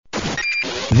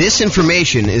This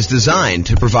information is designed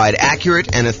to provide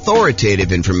accurate and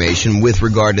authoritative information with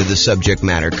regard to the subject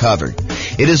matter covered.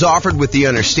 It is offered with the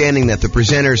understanding that the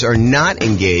presenters are not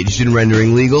engaged in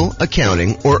rendering legal,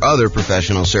 accounting, or other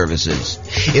professional services.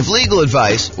 If legal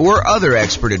advice or other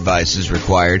expert advice is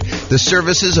required, the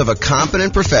services of a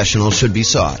competent professional should be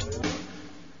sought.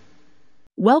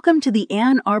 Welcome to the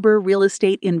Ann Arbor Real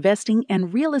Estate Investing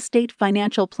and Real Estate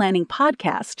Financial Planning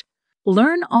Podcast.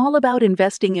 Learn all about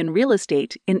investing in real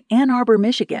estate in Ann Arbor,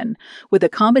 Michigan, with a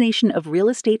combination of real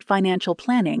estate financial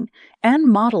planning and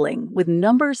modeling with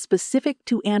numbers specific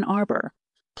to Ann Arbor,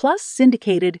 plus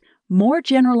syndicated, more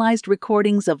generalized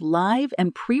recordings of live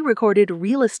and pre-recorded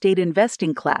real estate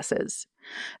investing classes,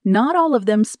 not all of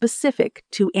them specific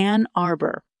to Ann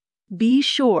Arbor. Be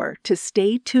sure to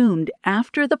stay tuned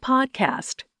after the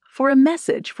podcast for a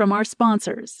message from our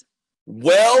sponsors.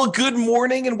 Well, good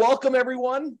morning and welcome,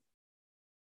 everyone.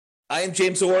 I am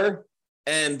James Orr,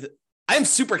 and I'm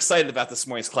super excited about this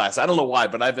morning's class. I don't know why,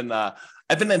 but I've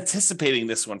been anticipating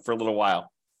this one for a little while.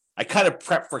 I kind of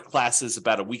prep for classes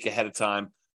about a week ahead of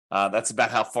time. That's about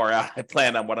how far out I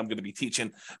plan on what I'm going to be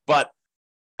teaching. But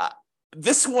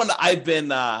this one I've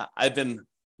been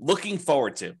looking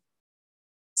forward to.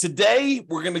 Today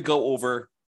we're going to go over: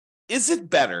 is it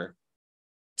better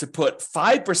to put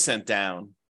 5%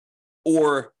 down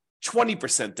or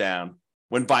 20% down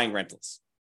when buying rentals?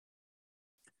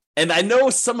 And I know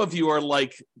some of you are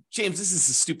like, James, this is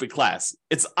a stupid class.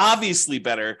 It's obviously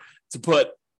better to put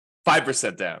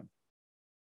 5% down.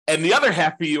 And the other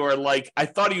half of you are like, I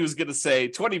thought he was going to say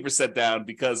 20% down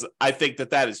because I think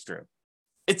that is true.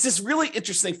 It's this really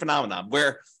interesting phenomenon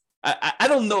where I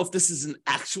don't know if this is an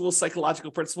actual psychological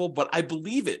principle, but I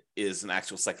believe it is an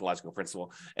actual psychological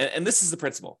principle. And this is the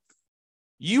principle.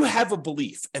 You have a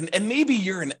belief, and maybe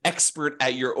you're an expert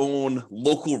at your own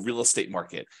local real estate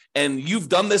market, and you've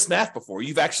done this math before.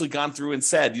 You've actually gone through and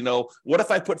said, what if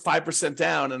I put 5%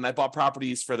 down and I bought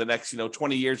properties for the next,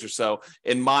 20 years or so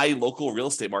in my local real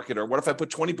estate market? Or what if I put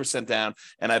 20% down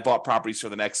and I bought properties for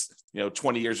the next,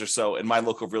 20 years or so in my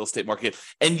local real estate market?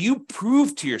 And you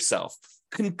prove to yourself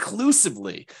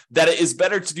conclusively that it is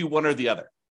better to do one or the other.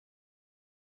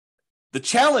 The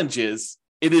challenge is,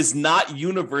 it is not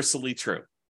universally true.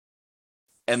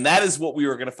 And that is what we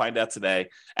are going to find out today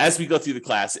as we go through the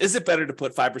class. Is it better to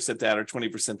put 5% down or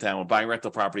 20% down when buying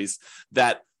rental properties?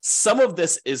 That some of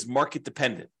this is market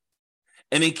dependent.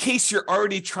 And in case you're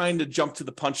already trying to jump to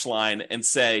the punchline and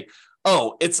say,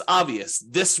 oh, it's obvious,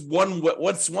 this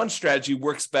one strategy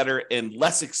works better in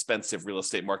less expensive real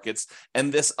estate markets,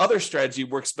 and this other strategy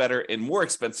works better in more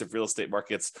expensive real estate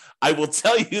markets, I will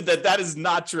tell you that is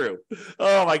not true.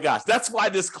 Oh my gosh, that's why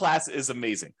this class is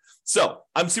amazing. So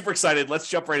I'm super excited. Let's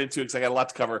jump right into it because I got a lot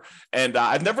to cover. And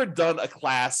I've never done a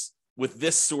class with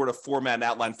this sort of format and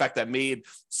outline. In fact, I made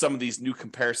some of these new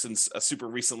comparisons super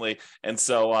recently. And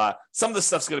so some of the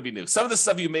stuff's going to be new. Some of the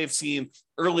stuff you may have seen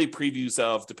early previews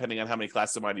of, depending on how many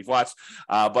classes of mine you've watched.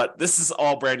 But this is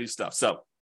all brand new stuff. So, all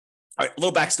right, a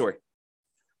little backstory.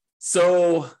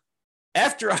 So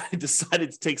after I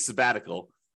decided to take sabbatical,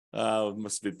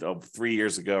 must have been 3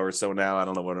 years ago or so now. I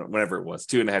don't know, whenever it was,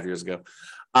 2.5 years ago.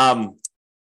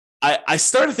 I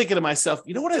started thinking to myself,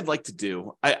 you know what I'd like to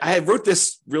do? I wrote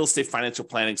this real estate financial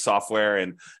planning software,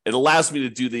 and it allows me to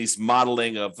do these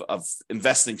modeling of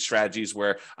investing strategies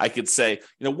where I could say,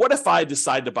 what if I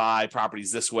decide to buy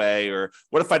properties this way? Or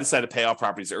what if I decide to pay off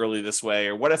properties early this way?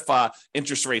 Or what if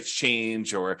interest rates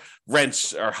change, or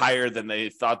rents are higher than they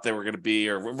thought they were going to be,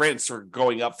 or rents are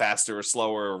going up faster or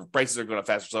slower, or prices are going up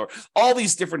faster or slower? All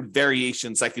these different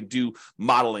variations I could do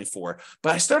modeling for.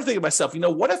 But I started thinking to myself,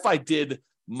 what if I did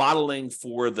modeling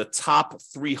for the top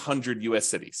 300 U.S.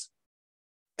 cities?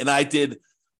 And I did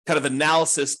kind of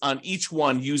analysis on each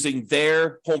one using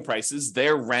their home prices,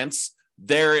 their rents,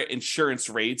 their insurance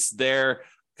rates, their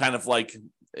kind of like,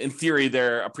 in theory,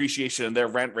 their appreciation and their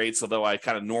rent rates, although I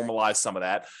kind of normalized some of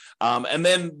that. And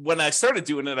then when I started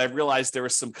doing it, I realized there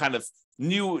was some kind of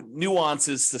new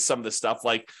nuances to some of this stuff.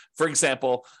 Like, for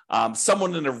example,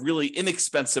 someone in a really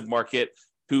inexpensive market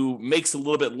who makes a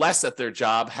little bit less at their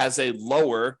job has a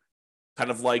lower kind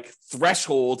of like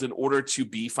threshold in order to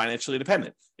be financially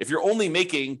independent. If you're only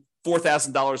making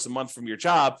 $4,000 a month from your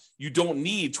job, you don't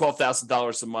need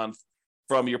 $12,000 a month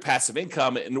from your passive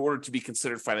income in order to be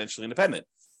considered financially independent.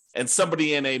 And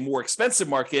somebody in a more expensive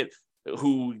market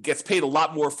who gets paid a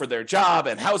lot more for their job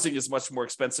and housing is much more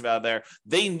expensive out there,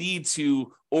 they need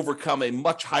to overcome a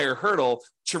much higher hurdle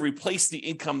to replace the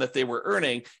income that they were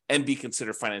earning and be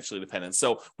considered financially independent.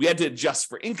 So we had to adjust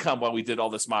for income while we did all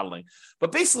this modeling.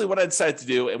 But basically what I decided to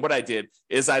do and what I did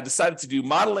is I decided to do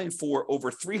modeling for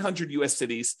over 300 US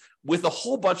cities with a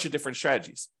whole bunch of different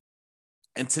strategies.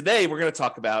 And today we're going to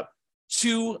talk about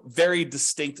two very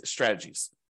distinct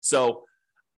strategies. So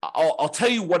I'll tell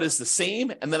you what is the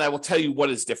same, and then I will tell you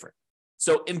what is different.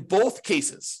 So in both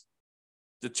cases,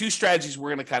 the two strategies we're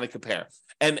going to kind of compare.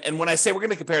 And when I say we're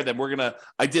going to compare them,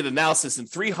 I did analysis in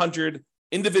 300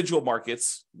 individual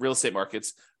markets, real estate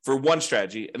markets, for one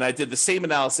strategy. And I did the same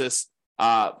analysis.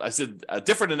 I did a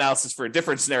different analysis for a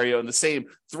different scenario in the same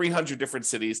 300 different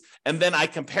cities. And then I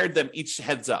compared them each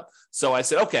heads up. So I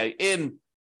said, okay, in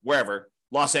wherever,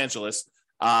 Los Angeles,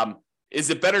 is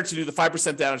it better to do the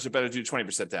 5% down or is it better to do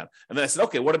 20% down? And then I said,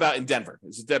 okay, what about in Denver?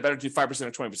 Is it better to do 5%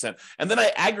 or 20%? And then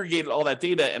I aggregated all that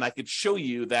data and I could show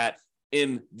you that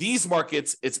in these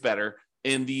markets, it's better.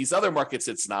 In these other markets,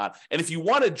 it's not. And if you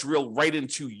want to drill right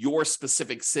into your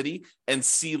specific city and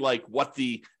see like what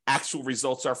the actual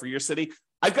results are for your city,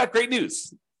 I've got great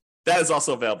news. That is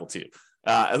also available to you,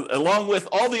 along with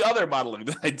all the other modeling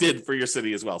that I did for your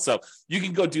city as well. So you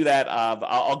can go do that.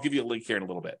 I'll give you a link here in a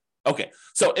little bit. Okay,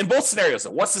 so in both scenarios,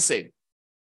 what's the same?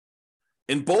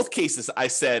 In both cases, I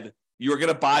said you're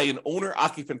going to buy an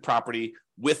owner-occupant property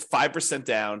with 5%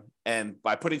 down, and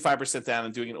by putting 5% down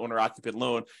and doing an owner-occupant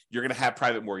loan, you're going to have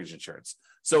private mortgage insurance.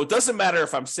 So it doesn't matter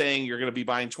if I'm saying you're going to be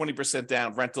buying 20%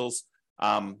 down rentals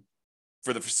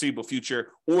for the foreseeable future,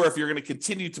 or if you're going to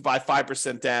continue to buy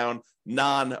 5% down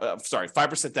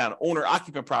 5% down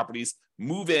owner-occupant properties,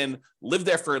 move in, live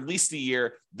there for at least a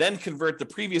year, then convert the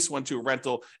previous one to a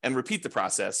rental and repeat the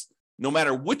process. No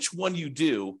matter which one you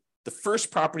do, the first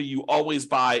property you always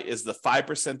buy is the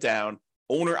 5% down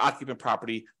owner-occupant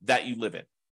property that you live in.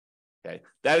 Okay,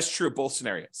 that is true of both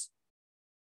scenarios.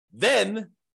 Then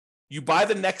you buy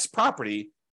the next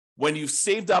property when you've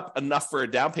saved up enough for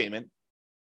a down payment,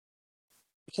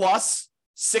 plus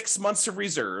 6 months of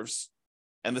reserves,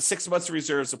 and the 6 months of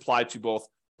reserves apply to both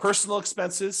personal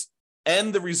expenses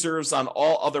and the reserves on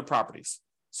all other properties.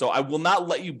 So I will not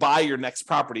let you buy your next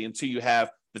property until you have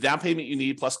the down payment you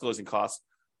need plus closing costs,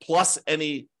 plus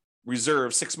any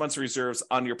reserves, 6 months of reserves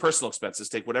on your personal expenses.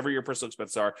 Take whatever your personal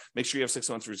expenses are, make sure you have 6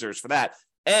 months of reserves for that,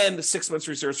 and 6 months of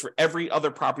reserves for every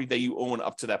other property that you own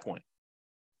up to that point.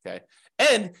 Okay.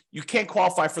 And you can't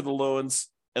qualify for the loans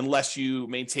unless you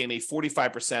maintain a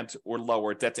 45% or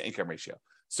lower debt to income ratio.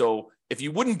 So if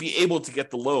you wouldn't be able to get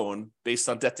the loan based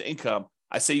on debt to income,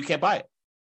 I say you can't buy it.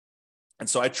 And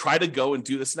so I try to go and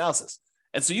do this analysis.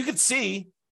 And so you can see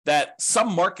that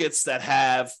some markets that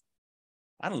have,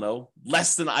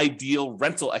 less than ideal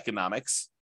rental economics,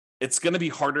 it's going to be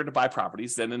harder to buy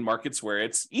properties than in markets where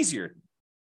it's easier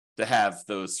to have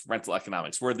those rental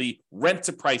economics, where the rent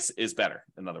to price is better,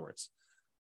 in other words.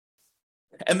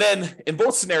 And then in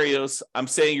both scenarios, I'm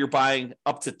saying you're buying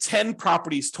up to 10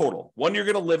 properties total, one you're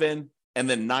going to live in, and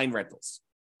then 9 rentals.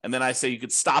 And then I say you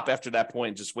could stop after that point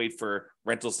and just wait for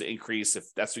rentals to increase if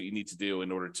that's what you need to do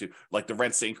in order to, like the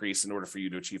rents to increase in order for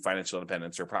you to achieve financial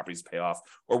independence or properties to pay off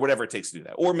or whatever it takes to do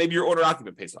that. Or maybe your owner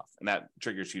occupant pays off and that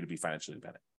triggers you to be financially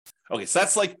independent. Okay, so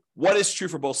that's like what is true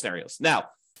for both scenarios. Now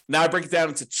I break it down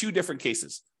into 2 different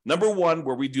cases. Number one,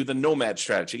 where we do the nomad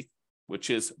strategy,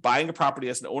 which is buying a property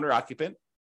as an owner occupant,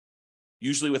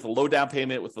 usually with a low down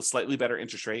payment with a slightly better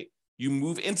interest rate. You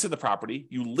move into the property,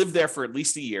 you live there for at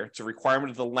least a year. It's a requirement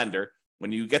of the lender.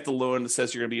 When you get the loan that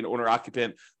says you're going to be an owner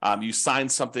occupant, you sign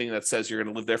something that says you're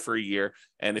going to live there for a year.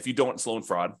 And if you don't, it's loan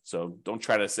fraud. So don't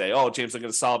try to say, oh, James, I'm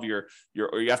going to solve or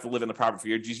you have to live in the property for a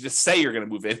year. You just say you're going to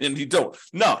move in and you don't.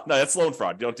 No, that's loan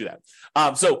fraud. You don't do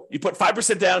that. So you put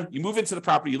 5% down, you move into the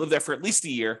property, you live there for at least a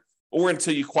year or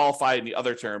until you qualify in the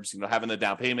other terms, having the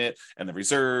down payment and the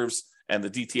reserves and the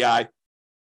DTI.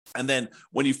 And then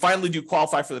when you finally do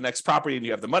qualify for the next property and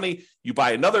you have the money, you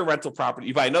buy another rental property,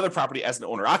 you buy another property as an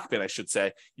owner occupant, I should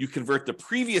say, you convert the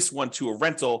previous one to a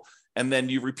rental, and then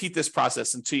you repeat this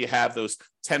process until you have those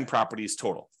 10 properties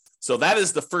total. So that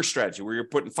is the first strategy where you're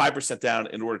putting 5% down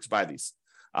in order to buy these.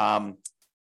 And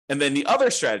then the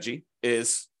other strategy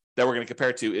is that we're going to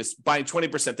compare to is buying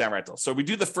 20% down rental. So we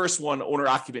do the first one, owner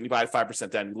occupant, you buy 5%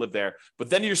 down, you live there, but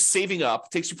then you're saving up.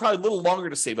 It takes you probably a little longer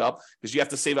to save up because you have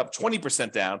to save up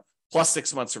 20% down plus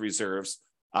 6 months of reserves,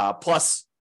 plus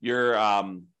your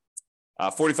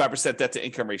 45% debt to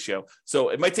income ratio. So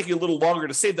it might take you a little longer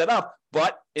to save that up,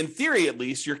 but in theory, at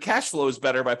least, your cash flow is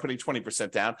better by putting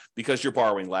 20% down because you're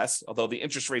borrowing less, although the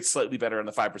interest rate's slightly better on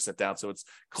the 5% down. So it's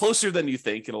closer than you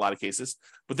think in a lot of cases.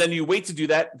 But then you wait to do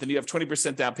that. Then you have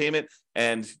 20% down payment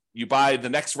and you buy the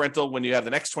next rental when you have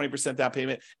the next 20% down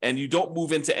payment, and you don't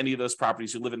move into any of those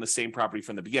properties. You live in the same property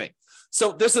from the beginning.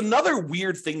 So there's another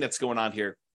weird thing that's going on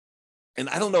here. And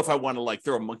I don't know if I want to like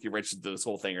throw a monkey wrench into this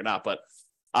whole thing or not, but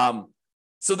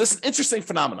so this is an interesting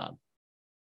phenomenon.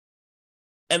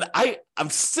 And I'm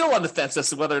still on the fence as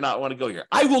to whether or not I want to go here.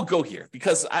 I will go here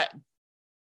because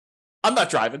I'm not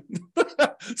driving.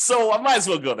 So I might as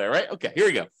well go there, right? Okay, here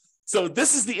we go. So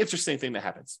this is the interesting thing that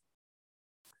happens.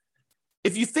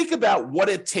 If you think about what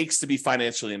it takes to be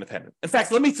financially independent. In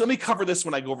fact, let me cover this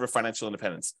when I go over financial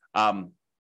independence,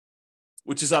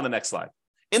 which is on the next slide.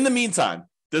 In the meantime,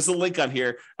 there's a link on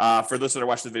here for those that are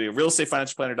watching the video,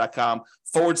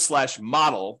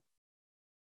 realestatefinancialplanner.com/model.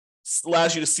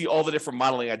 Allows you to see all the different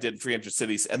modeling I did in 300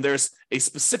 cities. And there's a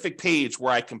specific page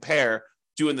where I compare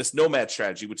doing this nomad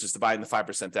strategy, which is to buying the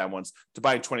 5% down ones, to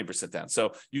buying 20% down.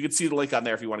 So you can see the link on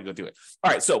there if you want to go do it.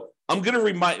 All right, so I'm going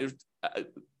to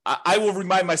I will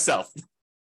remind myself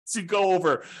to go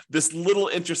over this little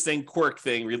interesting quirk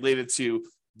thing related to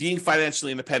being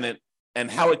financially independent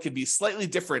and how it could be slightly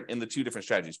different in the two different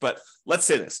strategies. But let's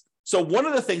say this. So one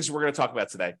of the things we're going to talk about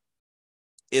today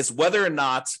is whether or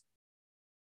not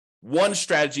one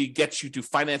strategy gets you to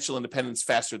financial independence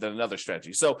faster than another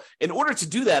strategy. So in order to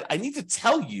do that, I need to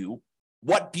tell you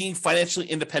what being financially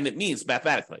independent means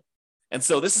mathematically. And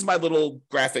so this is my little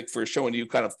graphic for showing you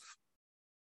kind of,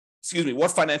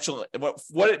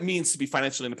 what it means to be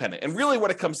financially independent. And really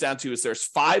what it comes down to is there's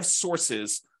 5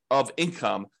 sources of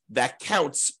income that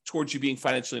counts towards you being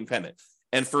financially independent.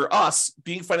 And for us,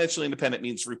 being financially independent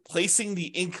means replacing the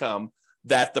income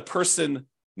that the person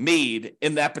made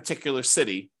in that particular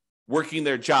city, working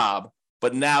their job,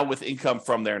 but now with income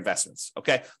from their investments.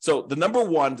 Okay. So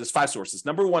there's 5 sources.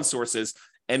 Number 1 source is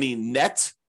any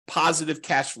net positive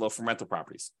cash flow from rental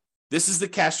properties. This is the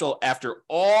cash flow after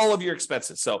all of your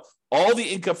expenses. So all the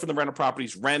income from the rental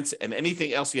properties, rent, and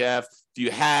anything else you have. If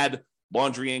you had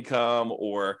laundry income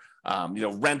or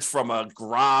rent from a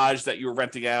garage that you were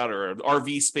renting out, or an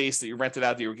RV space that you rented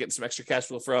out that you were getting some extra cash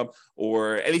flow from,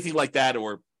 or anything like that,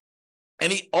 or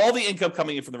all the income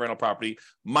coming in from the rental property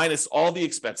minus all the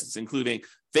expenses, including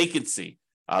vacancy,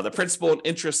 the principal and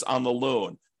interest on the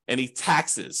loan, any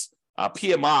taxes,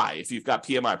 PMI, if you've got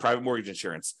PMI, private mortgage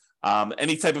insurance,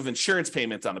 any type of insurance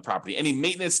payment on the property, any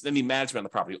maintenance, any management on the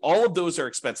property. All of those are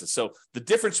expenses. So the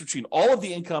difference between all of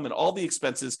the income and all the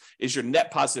expenses is your net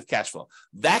positive cash flow.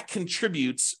 That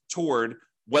contributes toward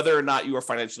whether or not you are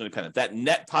financially independent. That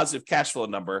net positive cash flow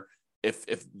number, if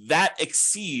that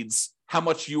exceeds how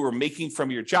much you are making from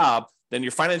your job, then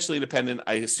you're financially independent.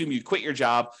 I assume you quit your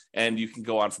job and you can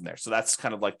go on from there. So that's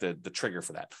kind of like the trigger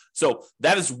for that. So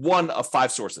that is one of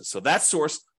 5 sources. So that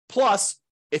source, plus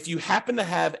if you happen to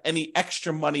have any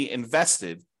extra money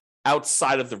invested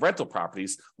outside of the rental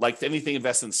properties, like anything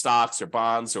invested in stocks or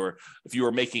bonds, or if you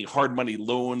are making hard money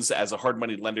loans as a hard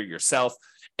money lender yourself,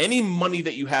 any money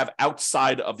that you have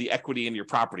outside of the equity in your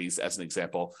properties, as an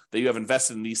example, that you have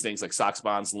invested in these things like stocks,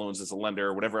 bonds, loans as a lender,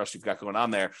 or whatever else you've got going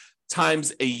on there,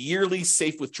 times a yearly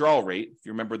safe withdrawal rate. If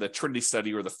you remember the Trinity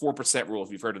study or the 4% rule,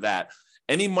 if you've heard of that,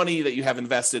 any money that you have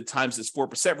invested times this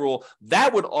 4% rule,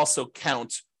 that would also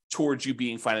count towards you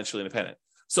being financially independent.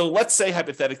 So let's say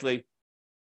hypothetically,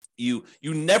 you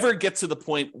never get to the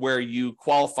point where you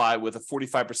qualify with a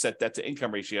 45% debt to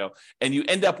income ratio and you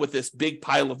end up with this big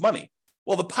pile of money.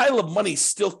 Well, the pile of money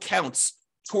still counts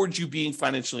towards you being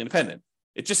financially independent.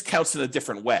 It just counts in a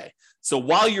different way. So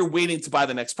while you're waiting to buy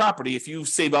the next property, if you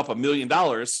save up $1 million,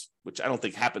 which I don't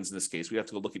think happens in this case, we have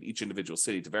to go look at each individual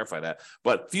city to verify that.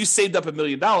 But if you saved up $1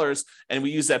 million and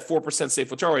we use that 4% safe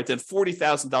withdrawal rate, then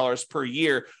 $40,000 per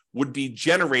year would be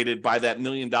generated by that $1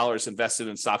 million invested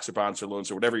in stocks or bonds or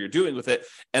loans or whatever you're doing with it.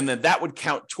 And then that would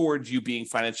count towards you being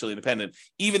financially independent,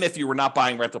 even if you were not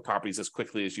buying rental properties as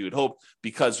quickly as you would hope,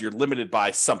 because you're limited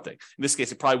by something. In this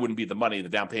case, it probably wouldn't be the money, the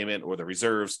down payment or the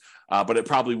reserves, but it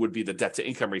probably would be the debt to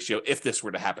income ratio if this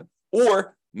were to happen.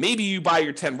 Or maybe you buy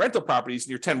your 10 rental properties and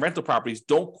your 10 rental properties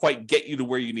don't quite get you to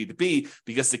where you need to be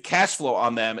because the cash flow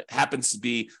on them happens to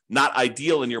be not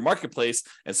ideal in your marketplace.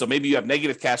 And so maybe you have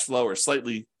negative cash flow or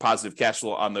slightly positive cash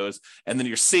flow on those. And then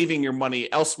you're saving your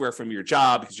money elsewhere from your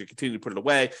job because you're continuing to put it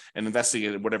away and investing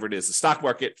it in whatever it is, the stock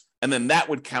market. And then that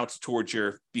would count towards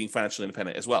your being financially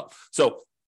independent as well. So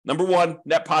number 1,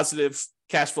 net positive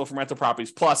cash flow from rental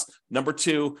properties plus number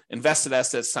 2, invested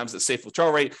assets times the safe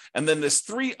withdrawal rate. And then there's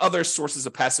 3 other sources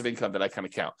of passive income that I kind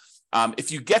of count.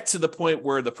 If you get to the point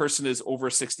where the person is over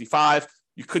 65,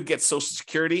 you could get Social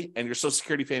Security, and your Social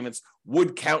Security payments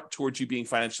would count towards you being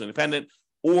financially independent.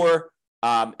 Or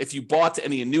if you bought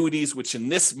any annuities, which in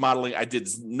this modeling, I did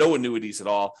no annuities at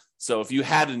all. So if you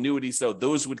had annuities, though,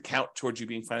 those would count towards you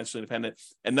being financially independent.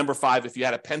 And number 5, if you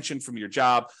had a pension from your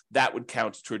job, that would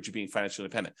count towards you being financially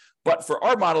independent. But for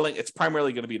our modeling, it's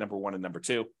primarily going to be number 1 and number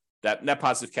 2, that net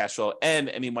positive cash flow and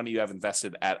any money you have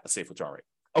invested at a safe withdrawal rate.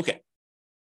 Okay.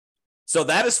 So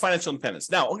that is financial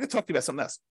independence. Now, I'm going to talk to you about something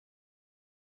else.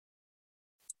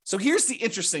 So here's the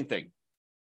interesting thing.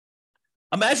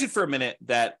 Imagine for a minute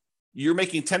that you're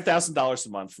making $10,000 a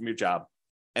month from your job.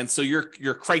 And so your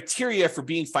criteria for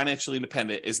being financially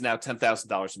independent is now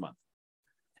 $10,000 a month.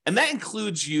 And that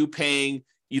includes you paying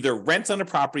either rent on a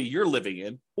property you're living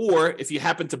in, or if you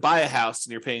happen to buy a house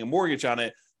and you're paying a mortgage on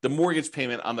it, the mortgage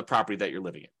payment on the property that you're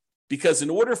living in. Because in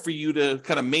order for you to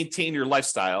kind of maintain your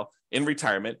lifestyle in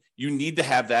retirement, you need to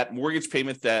have that mortgage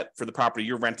payment that for the property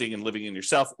you're renting and living in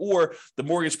yourself, or the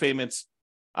mortgage payments.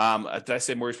 Did I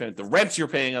say mortgage payment? The rent you're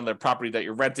paying on the property that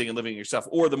you're renting and living in yourself,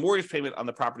 or the mortgage payment on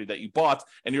the property that you bought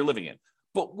and you're living in.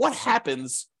 But what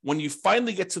happens when you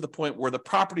finally get to the point where the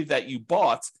property that you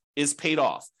bought is paid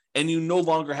off and you no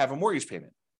longer have a mortgage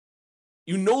payment?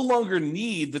 You no longer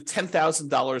need the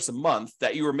 $10,000 a month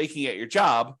that you were making at your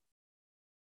job,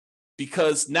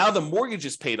 because now the mortgage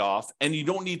is paid off and you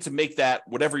don't need to make that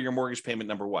whatever your mortgage payment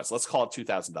number was. Let's call it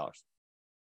 $2,000.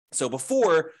 So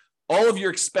before, all of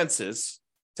your expenses,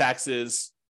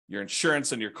 taxes, your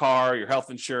insurance on your car, your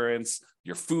health insurance,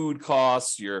 your food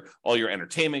costs, all your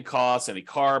entertainment costs, any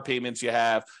car payments you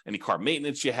have, any car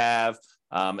maintenance you have,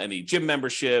 any gym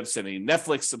memberships, any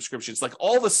Netflix subscriptions, like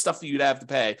all the stuff that you'd have to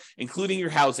pay, including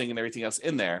your housing and everything else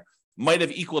in there, might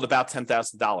have equaled about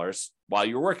 $10,000 while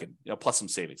you're working, plus some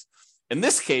savings. In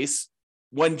this case,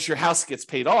 when your house gets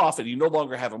paid off and you no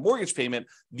longer have a mortgage payment,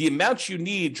 the amount you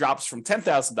need drops from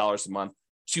 $10,000 a month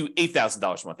to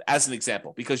 $8,000 a month, as an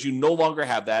example, because you no longer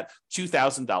have that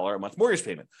 $2,000 a month mortgage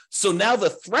payment. So now the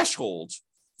threshold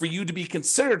for you to be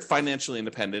considered financially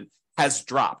independent has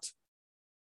dropped.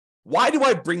 Why do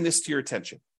I bring this to your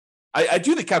attention? I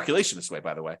do the calculation this way,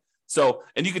 by the way. So,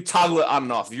 and you could toggle it on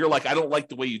and off. If you're like, I don't like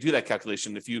the way you do that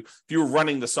calculation, if you were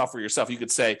running the software yourself, you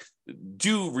could say,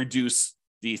 do reduce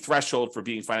the threshold for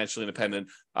being financially independent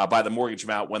by the mortgage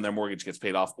amount when their mortgage gets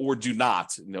paid off, or do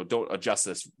not, don't adjust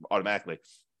this automatically.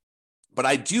 But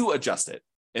I do adjust it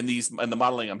in the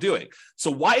modeling I'm doing.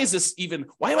 So why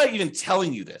am I even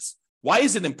telling you this? Why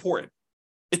is it important?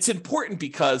 It's important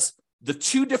because the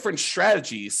 2 different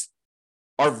strategies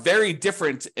are very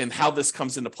different in how this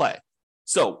comes into play.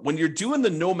 So when you're doing the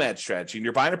nomad strategy and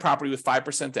you're buying a property with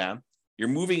 5% down, you're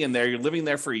moving in there, you're living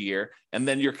there for a year, and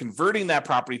then you're converting that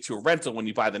property to a rental when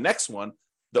you buy the next one,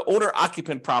 the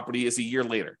owner-occupant property is a year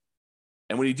later.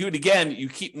 And when you do it again, you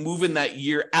keep moving that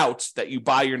year out that you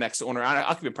buy your next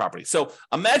owner-occupant property. So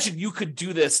imagine you could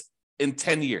do this in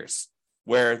 10 years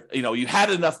where you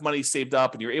had enough money saved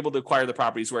up and you're able to acquire the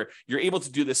properties where you're able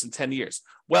to do this in 10 years.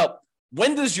 Well,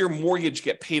 when does your mortgage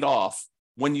get paid off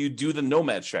when you do the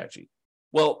nomad strategy?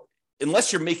 Well,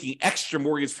 unless you're making extra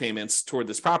mortgage payments toward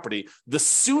this property, the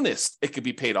soonest it could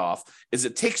be paid off is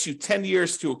it takes you 10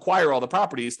 years to acquire all the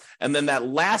properties. And then that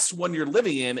last one you're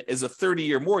living in is a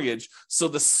 30-year mortgage. So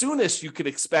the soonest you could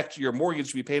expect your mortgage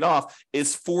to be paid off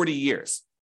is 40 years.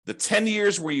 The 10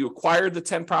 years where you acquired the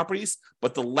 10 properties,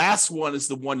 but the last one is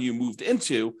the one you moved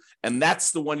into. And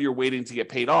that's the one you're waiting to get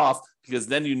paid off, because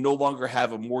then you no longer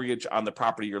have a mortgage on the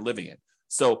property you're living in.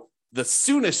 So the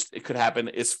soonest it could happen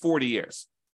is 40 years.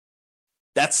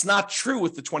 That's not true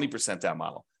with the 20% down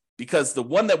model, because the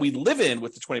one that we live in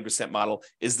with the 20% model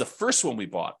is the first one we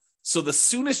bought. So the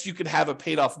soonest you could have a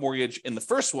paid off mortgage in the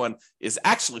first one is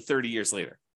actually 30 years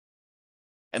later.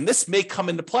 And this may come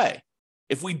into play.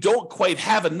 If we don't quite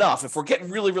have enough, if we're getting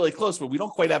really, really close, but we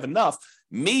don't quite have enough,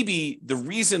 maybe the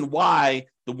reason why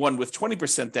the one with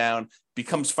 20% down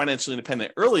becomes financially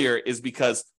independent earlier is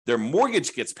because their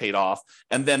mortgage gets paid off,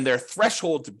 and then their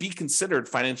threshold to be considered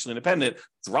financially independent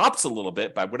drops a little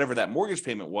bit by whatever that mortgage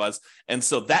payment was. And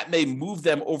so that may move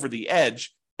them over the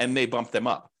edge and may bump them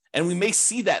up. And we may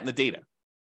see that in the data.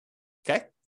 Okay.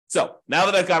 So now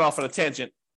that I've got off on a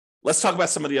tangent, let's talk about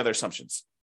some of the other assumptions.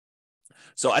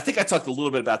 So I think I talked a little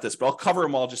bit about this, but I'll cover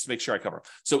them all just to make sure I cover them.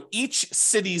 So each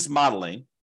city's modeling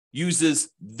uses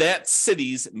that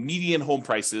city's median home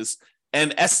prices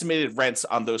and estimated rents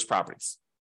on those properties.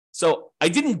 So I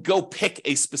didn't go pick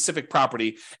a specific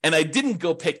property, and I didn't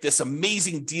go pick this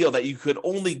amazing deal that you could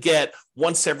only get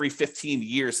once every 15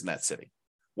 years in that city.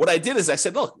 what I did is I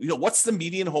said, look, what's the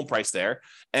median home price there?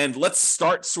 And let's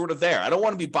start sort of there. I don't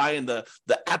want to be buying the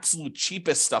absolute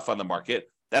cheapest stuff on the market.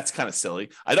 That's kind of silly.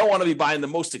 I don't want to be buying the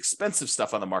most expensive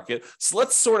stuff on the market. So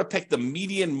let's sort of pick the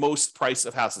median most price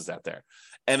of houses out there.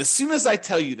 And as soon as I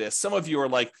tell you this, some of you are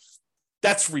like,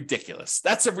 that's ridiculous.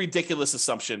 That's a ridiculous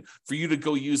assumption for you to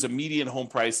go use a median home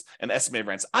price and estimate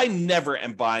rents. I never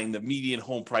am buying the median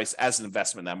home price as an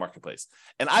investment in that marketplace.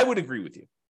 And I would agree with you.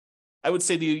 I would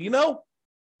say to you,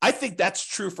 I think that's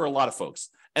true for a lot of folks.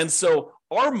 And so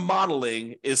our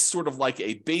modeling is sort of like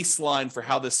a baseline for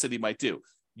how this city might do.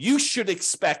 You should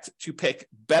expect to pick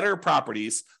better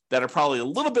properties that are probably a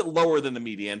little bit lower than the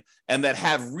median and that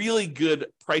have really good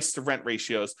price to rent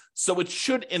ratios. So it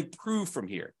should improve from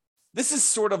here. This is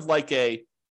sort of like if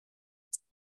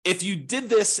you did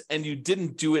this and you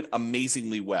didn't do it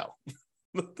amazingly well,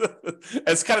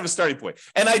 as kind of a starting point.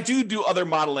 And I do other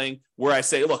modeling where I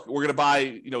say, look, we're going to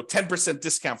buy, 10%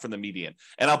 discount from the median.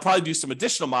 And I'll probably do some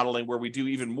additional modeling where we do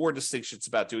even more distinctions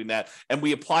about doing that. And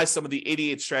we apply some of the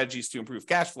 88 strategies to improve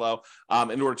cash flow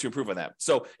in order to improve on that.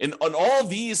 So on all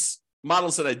these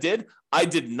models that I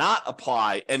did not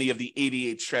apply any of the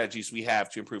 88 strategies we have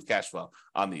to improve cash flow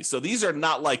on these. So these are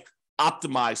not like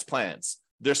optimized plans.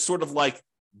 They're sort of like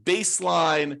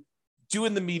baseline,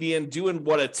 doing the median, doing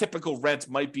what a typical rent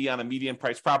might be on a median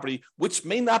price property, which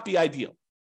may not be ideal.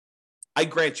 I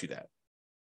grant you that.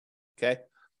 Okay.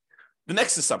 The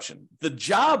next assumption, the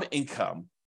job income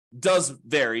does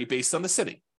vary based on the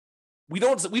city. We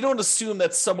don't assume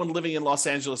that someone living in Los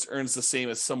Angeles earns the same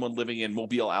as someone living in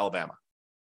Mobile, Alabama.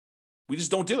 We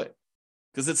just don't do it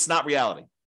because it's not reality.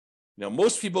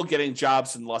 Most people getting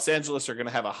jobs in Los Angeles are going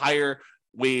to have a higher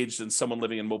wage than someone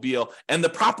living in Mobile, and the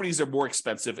properties are more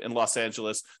expensive in Los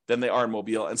Angeles than they are in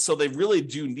Mobile, and so they really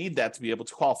do need that to be able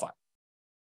to qualify.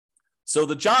 So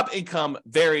the job income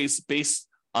varies based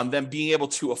on them being able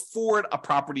to afford a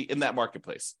property in that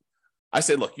marketplace. I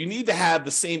say, look, you need to have the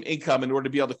same income in order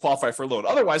to be able to qualify for a loan.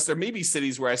 Otherwise, there may be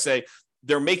cities where I say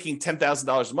they're making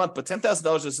 $10,000 a month, but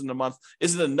 $10,000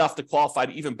 isn't enough to qualify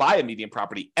to even buy a median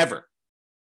property ever.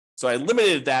 So I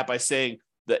limited that by saying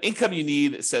the income you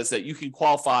need says that you can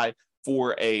qualify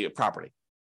for a property,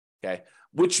 okay?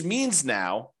 Which means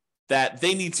now that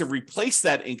they need to replace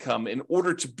that income in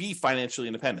order to be financially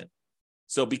independent.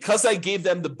 So because I gave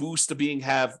them the boost of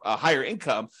have a higher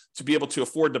income to be able to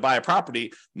afford to buy a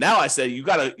property, now I say you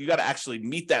gotta actually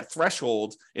meet that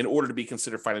threshold in order to be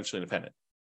considered financially independent.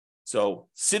 So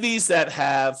cities that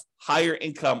have higher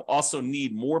income also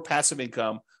need more passive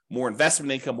income, more investment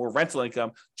income, more rental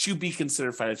income to be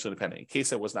considered financially independent, in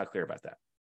case I was not clear about that.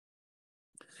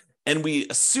 And we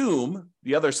assume,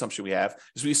 the other assumption we have,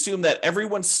 is we assume that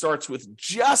everyone starts with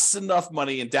just enough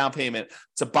money in down payment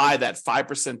to buy that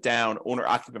 5% down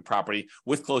owner-occupant property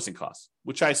with closing costs,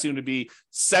 which I assume to be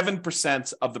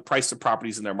 7% of the price of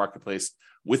properties in their marketplace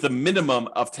with a minimum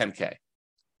of $10K.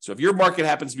 So if your market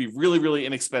happens to be really, really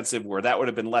inexpensive, where that would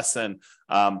have been less than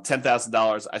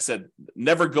 $10,000, I said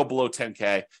never go below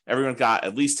 $10K. Everyone got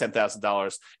at least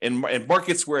 $10,000. In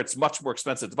markets where it's much more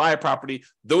expensive to buy a property,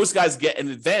 those guys get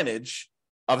an advantage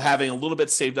of having a little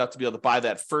bit saved up to be able to buy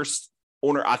that first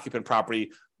owner-occupant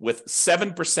property with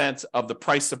 7% of the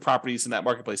price of properties in that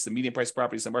marketplace, the median price of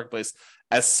properties in the marketplace,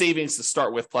 as savings to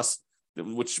start with, plus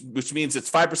which means it's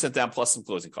 5% down plus some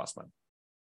closing cost money.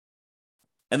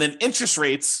 And then interest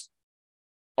rates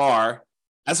are,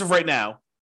 as of right now,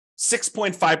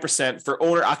 6.5% for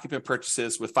owner-occupant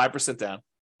purchases with 5% down,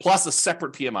 plus a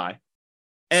separate PMI,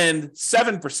 and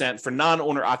 7% for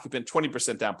non-owner-occupant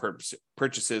 20% down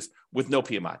purchases with no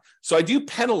PMI. So I do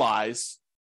penalize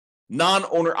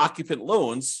non-owner-occupant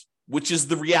loans, which is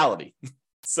the reality.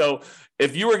 So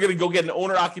if you were going to go get an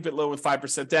owner-occupant loan with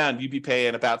 5% down, you'd be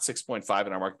paying about 6.5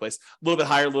 in our marketplace, a little bit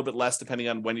higher, a little bit less, depending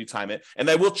on when you time it. And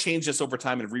I will change this over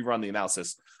time and rerun the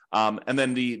analysis. And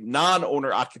then the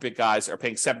non-owner-occupant guys are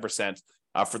paying 7%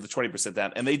 for the 20%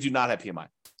 down, and they do not have PMI.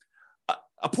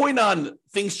 A point on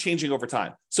things changing over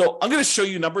time. So I'm going to show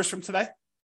you numbers from today.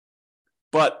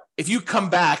 But if you come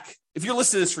back, if you're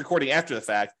listening to this recording after the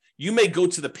fact, you may go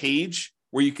to the page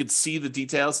where you could see the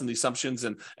details and the assumptions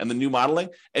and the new modeling,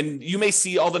 and you may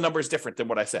see all the numbers different than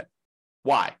what I said.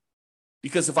 Why?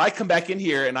 Because if I come back in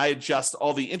here and I adjust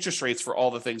all the interest rates for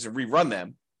all the things and rerun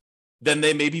them, then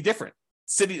they may be different.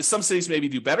 Some cities maybe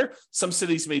do better, some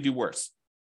cities may do worse.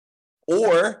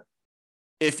 Or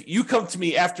if you come to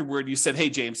me afterward, you said, hey,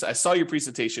 James, I saw your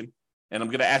presentation, and I'm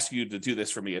going to ask you to do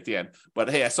this for me at the end. But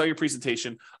hey, I saw your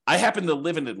presentation. I happen to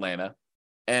live in Atlanta.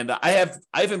 And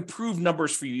I've improved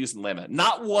numbers for you using Atlanta,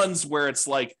 not ones where it's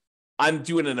like I'm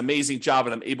doing an amazing job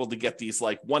and I'm able to get these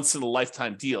like once in a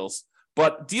lifetime deals,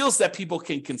 but deals that people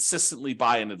can consistently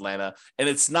buy in Atlanta. And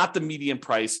it's not the median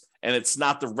price, and it's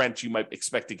not the rent you might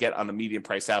expect to get on the median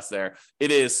price house there.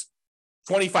 It is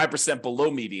 25%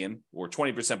 below median or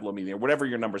 20% below median, or whatever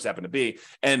your numbers happen to be.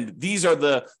 And these are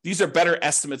better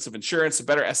estimates of insurance,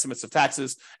 better estimates of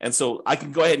taxes. And so I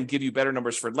can go ahead and give you better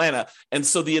numbers for Atlanta. And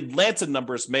so the Atlanta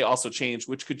numbers may also change,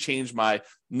 which could change my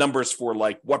numbers for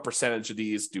like what percentage of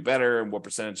these do better and what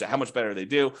percentage, how much better they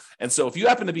do. And so if you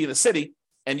happen to be in a city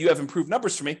and you have improved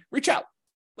numbers for me, reach out.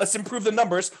 Let's improve the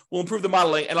numbers. We'll improve the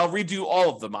modeling, and I'll redo all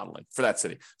of the modeling for that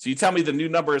city. So you tell me the new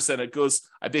numbers, and it goes,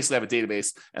 I basically have a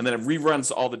database, and then it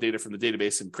reruns all the data from the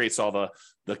database and creates all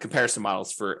the comparison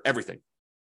models for everything.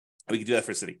 We can do that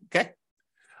for a city, okay?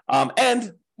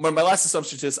 And one of my last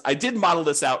assumptions is I did model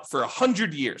this out for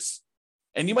 100 years.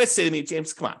 And you might say to me,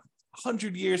 James, come on,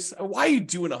 100 years? Why are you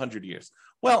doing 100 years?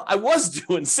 Well, I was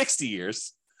doing 60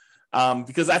 years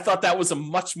because I thought that was a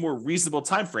much more reasonable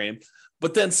time frame.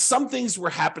 But then some things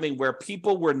were happening where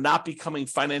people were not becoming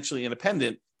financially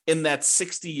independent in that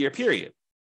 60-year period.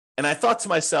 And I thought to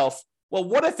myself, well,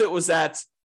 what if it was at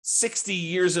 60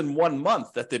 years and 1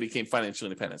 month that they became financially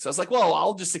independent? So I was like, well,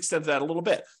 I'll just extend that a little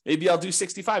bit. Maybe I'll do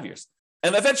 65 years.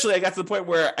 And eventually I got to the point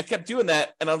where I kept doing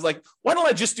that. And I was like, why don't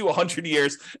I just do 100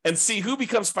 years and see who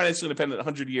becomes financially independent in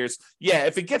 100 years? Yeah,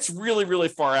 if it gets really, really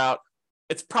far out,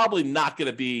 it's probably not going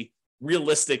to be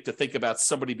realistic to think about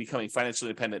somebody becoming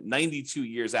financially independent 92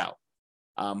 years out.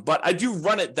 But I do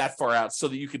run it that far out so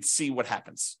that you could see what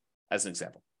happens as an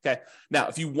example. Okay. Now,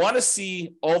 if you want to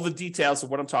see all the details of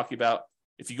what I'm talking about,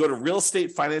 if you go to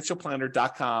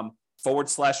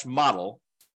realestatefinancialplanner.com/model,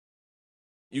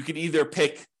 you can either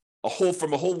pick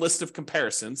from a whole list of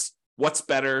comparisons, what's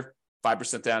better,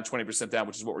 5% down, 20% down,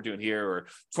 which is what we're doing here, or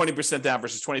 20% down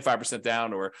versus 25%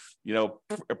 down, or,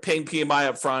 paying PMI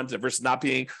up front versus not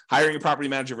paying, hiring a property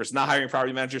manager versus not hiring a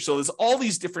property manager. So there's all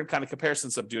these different kind of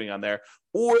comparisons I'm doing on there,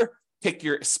 or pick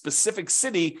your specific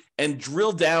city and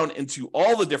drill down into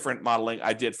all the different modeling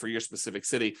I did for your specific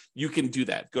city. You can do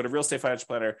that. Go to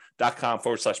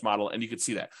realestatefinancialplanner.com/model, and you can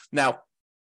see that. Now,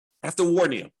 I have to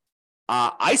warn you,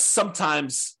 I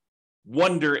sometimes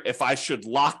wonder if I should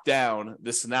lock down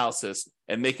this analysis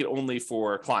and make it only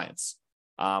for clients.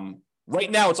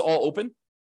 Right now, it's all open,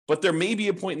 but there may be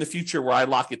a point in the future where I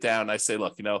lock it down. I say,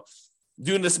 look,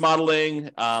 doing this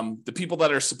modeling, the people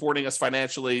that are supporting us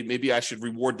financially, maybe I should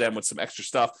reward them with some extra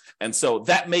stuff. And so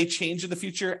that may change in the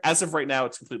future. As of right now,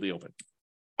 it's completely open.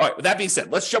 All right, with that being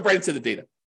said, let's jump right into the data.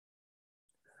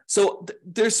 So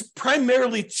there's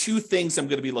primarily two things I'm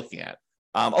going to be looking at.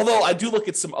 Although I do look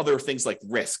at some other things like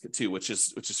risk too, which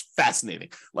is fascinating.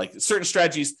 Like certain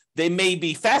strategies, they may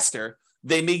be faster,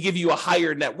 they may give you a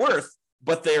higher net worth,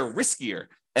 but they're riskier,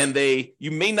 and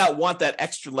you may not want that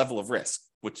extra level of risk,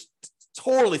 which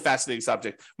totally fascinating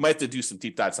subject. Might have to do some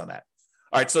deep dives on that.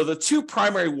 All right, so the two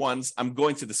primary ones I'm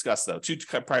going to discuss, though, two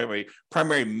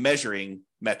primary measuring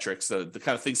metrics, the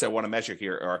kind of things I want to measure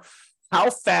here are how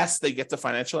fast they get to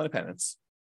financial independence,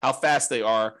 how fast they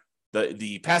are,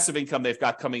 the passive income they've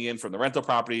got coming in from the rental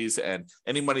properties, and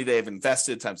any money they have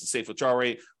invested times the safe withdrawal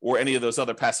rate, or any of those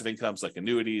other passive incomes like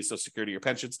annuities, Social Security, or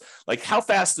pensions. Like how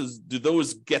fast do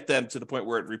those get them to the point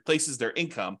where it replaces their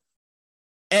income?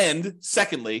 And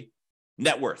secondly,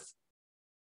 net worth.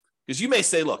 Because you may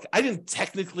say, look, I didn't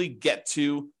technically get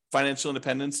to financial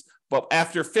independence, but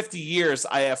after 50 years,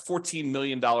 I have $14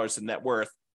 million in net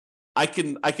worth. I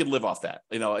can live off that.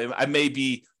 I may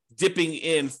be dipping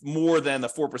in more than the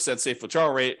 4% safe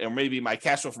withdrawal rate, or maybe my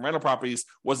cash flow from rental properties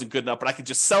wasn't good enough, but I could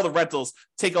just sell the rentals,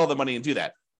 take all the money, and do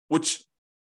that. Which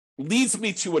leads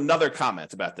me to another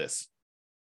comment about this.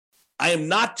 I am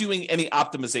not doing any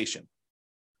optimization.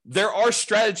 There are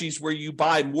strategies where you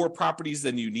buy more properties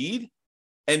than you need,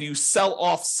 and you sell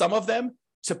off some of them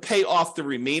to pay off the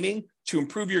remaining to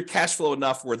improve your cash flow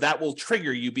enough where that will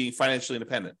trigger you being financially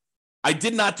independent. I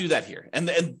did not do that here. And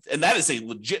that is a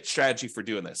legit strategy for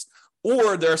doing this.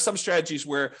 Or there are some strategies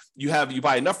where you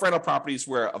buy enough rental properties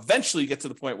where eventually you get to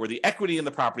the point where the equity in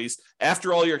the properties,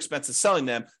 after all your expenses selling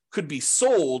them, could be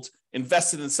sold,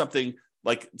 invested in something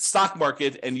like stock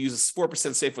market, and use a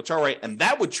 4% safe withdrawal rate, and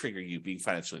that would trigger you being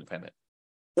financially independent.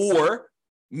 Or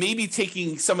maybe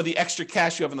taking some of the extra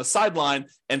cash you have on the sideline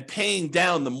and paying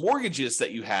down the mortgages that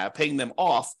you have, paying them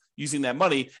off, using that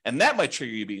money, and that might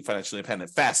trigger you being financially independent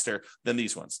faster than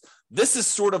these ones. This is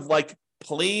sort of like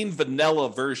plain vanilla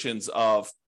versions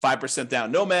of 5%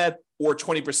 down nomad or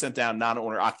 20% down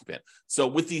non-owner occupant. So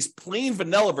with these plain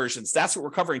vanilla versions, that's what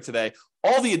we're covering today.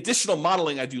 All the additional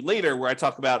modeling I do later, where I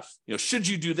talk about, should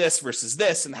you do this versus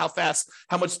this, and how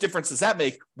much difference does that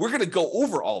make? We're going to go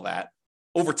over all that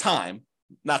over time,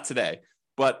 not today,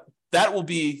 but that will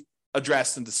be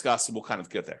address and discuss, and we'll kind of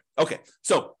get there. Okay,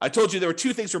 so I told you there were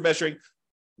two things we're measuring: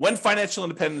 when financial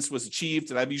independence was achieved,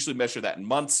 and I usually measure that in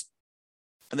months,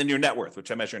 and then your net worth,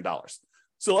 which I measure in dollars.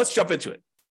 So let's jump into it.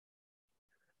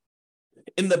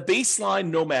 In the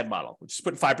baseline nomad model, which is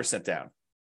putting 5% down,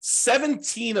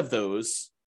 17 of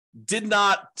those did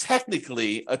not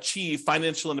technically achieve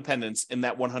financial independence in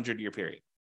that 100-year period.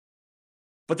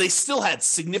 But they still had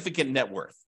significant net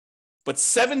worth. But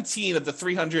 17 of the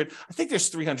 300, I think there's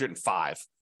 305,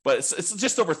 but it's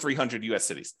just over 300 U.S.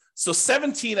 cities. So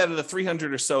 17 out of the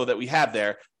 300 or so that we have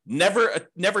there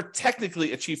never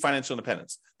technically achieved financial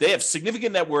independence. They have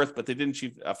significant net worth, but they didn't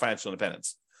achieve financial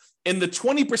independence. In the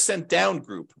 20% down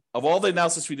group, of all the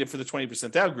analysis we did for the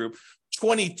 20% down group,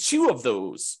 22 of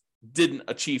those didn't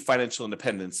achieve financial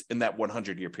independence in that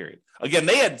 100-year period. Again,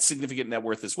 they had significant net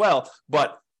worth as well,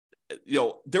 but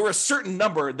there were a certain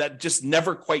number that just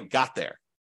never quite got there.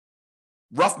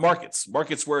 Rough markets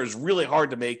where it's really hard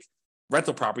to make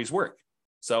rental properties work.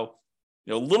 So,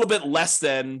 a little bit less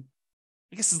than,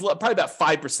 I guess it's probably about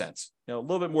 5%, a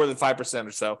little bit more than 5%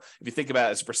 or so. If you think about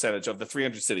it as a percentage of the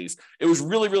 300 cities, it was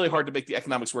really, really hard to make the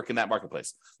economics work in that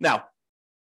marketplace. Now,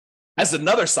 as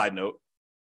another side note,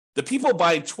 the people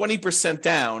buying 20%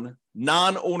 down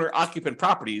non-owner occupant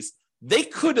properties, they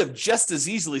could have just as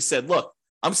easily said, look,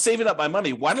 I'm saving up my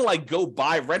money. Why don't I go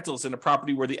buy rentals in a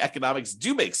property where the economics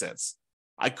do make sense?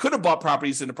 I could have bought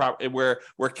properties in a property where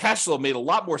cash flow made a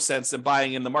lot more sense than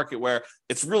buying in the market where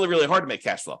it's really, really hard to make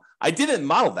cash flow. I didn't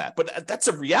model that, but that's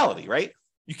a reality, right?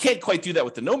 You can't quite do that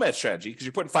with the nomad strategy because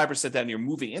you're putting 5% down and you're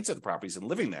moving into the properties and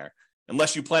living there.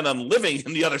 Unless you plan on living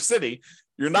in the other city,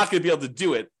 you're not going to be able to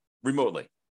do it remotely,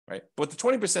 right? But the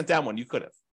 20% down one, you could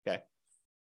have, okay?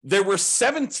 There were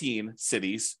 17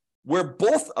 cities where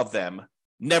both of them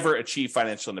never achieved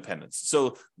financial independence.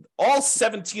 So all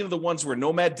 17 of the ones where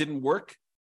nomad didn't work,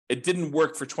 it didn't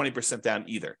work for 20% down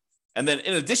either. And then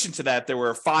in addition to that, there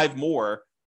were 5 more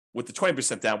with the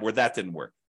 20% down where that didn't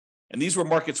work. And these were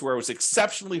markets where it was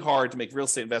exceptionally hard to make real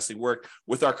estate investing work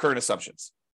with our current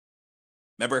assumptions.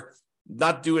 Remember,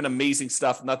 not doing amazing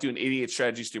stuff, not doing 88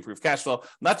 strategies to improve cash flow,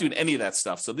 not doing any of that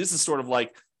stuff. So this is sort of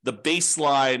like the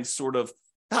baseline sort of,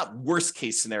 not worst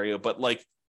case scenario, but like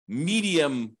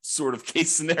medium sort of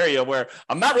case scenario where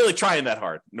I'm not really trying that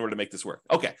hard in order to make this work.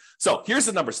 Okay, so here's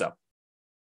the numbers though.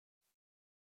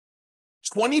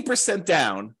 20%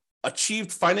 down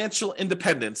achieved financial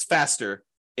independence faster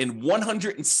in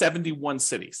 171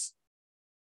 cities.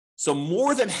 So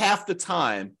more than half the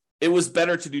time, it was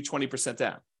better to do 20%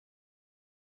 down.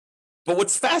 But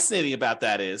what's fascinating about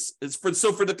that is for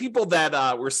the people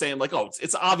that were saying like, oh,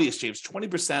 it's obvious, James,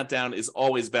 20% down is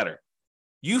always better.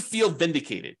 You feel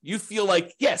vindicated. You feel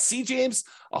like, yeah, see, James,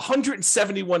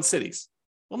 171 cities.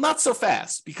 Well, not so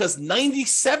fast because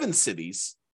 97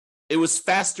 cities, it was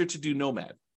faster to do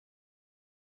nomad.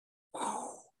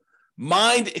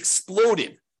 Mind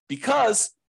exploded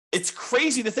because it's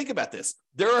crazy to think about this.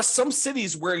 There are some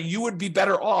cities where you would be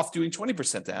better off doing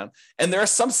 20% down, and there are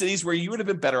some cities where you would have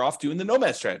been better off doing the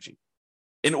nomad strategy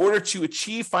in order to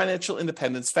achieve financial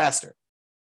independence faster.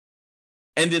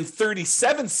 And in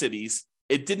 37 cities,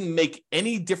 it didn't make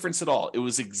any difference at all. It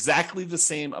was exactly the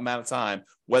same amount of time,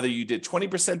 whether you did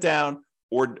 20% down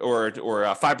or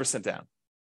 5% down.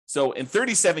 So in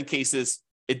 37 cases,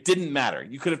 it didn't matter.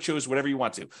 You could have chose whatever you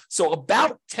want to. So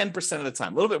about 10% of the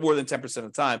time, a little bit more than 10% of the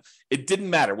time, it didn't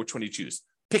matter which one you choose.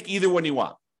 Pick either one you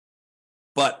want.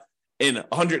 But in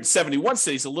 171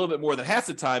 cities, a little bit more than half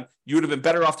the time, you would have been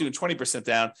better off doing 20%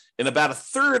 down. In about a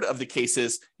third of the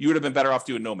cases, you would have been better off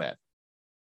doing nomad.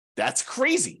 That's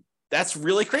crazy. That's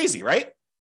really crazy, right?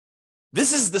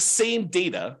 This is the same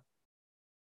data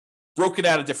broken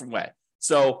out a different way.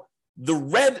 So the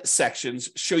red sections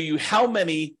show you how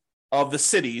many of the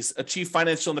cities achieve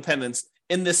financial independence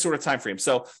in this sort of time frame.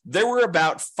 So there were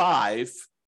about 5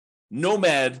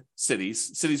 nomad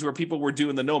cities where people were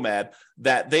doing the nomad,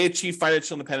 that they achieved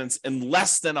financial independence in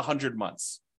less than 100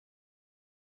 months.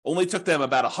 Only took them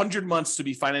about 100 months to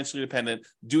be financially independent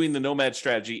doing the nomad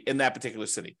strategy in that particular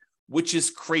city, which is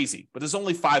crazy. But there's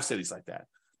only 5 cities like that.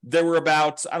 There were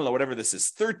about, I don't know, whatever this is,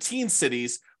 13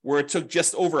 cities where it took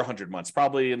just over 100 months,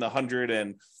 probably in the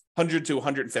 100 to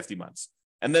 150 months.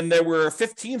 And then there were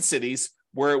 15 cities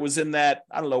where it was in that,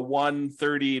 I don't know,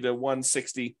 130 to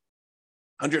 160,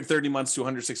 130 months to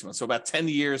 160 months. So about 10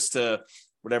 years to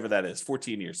whatever that is,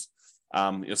 14 years,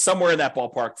 somewhere in that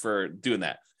ballpark for doing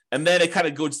that. And then it kind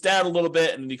of goes down a little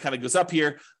bit and it kind of goes up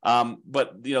here.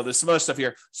 But there's some other stuff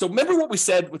here. So remember what we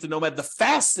said with the nomad, the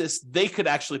fastest they could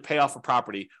actually pay off a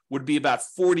property would be about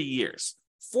 40 years.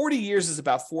 40 years is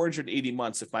about 480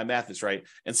 months, if my math is right.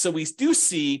 And so we do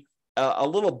see a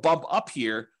little bump up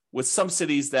here with some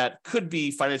cities that could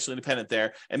be financially independent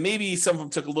there. And maybe some of them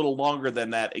took a little longer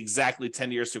than that, exactly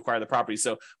 10 years to acquire the property.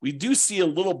 So we do see a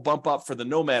little bump up for the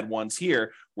nomad ones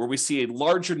here, where we see a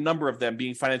larger number of them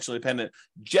being financially independent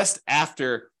just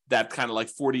after that kind of like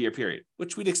 40-year period,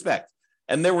 which we'd expect.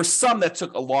 And there were some that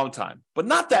took a long time, but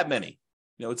not that many.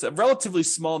 It's a relatively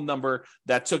small number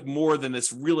that took more than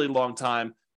this really long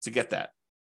time to get that.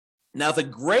 Now, the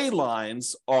gray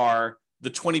lines are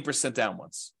the 20% down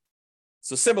ones.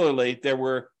 So similarly, there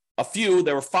were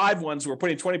 5 ones who were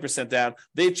putting 20% down.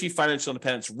 They achieved financial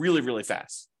independence really, really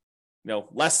fast.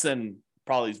 Less than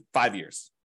probably 5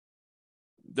 years.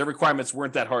 Their requirements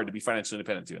weren't that hard to be financially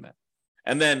independent doing that.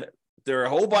 And then there are a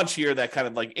whole bunch here that kind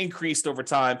of like increased over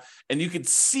time, and you can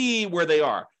see where they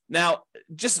are. Now,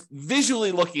 just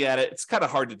visually looking at it, it's kind of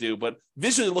hard to do, but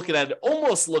visually looking at it, it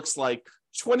almost looks like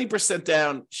 20%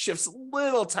 down shifts a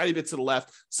little tiny bit to the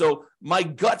left. So my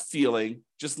gut feeling,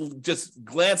 just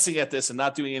glancing at this and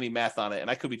not doing any math on it, and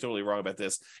I could be totally wrong about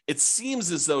this, it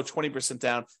seems as though 20%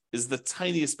 down is the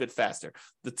tiniest bit faster,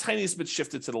 the tiniest bit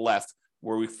shifted to the left,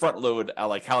 where we front load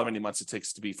like however many months it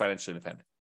takes to be financially independent.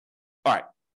 All right.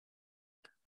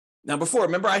 Now, before,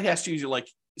 remember I asked you, you're like,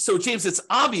 so James, it's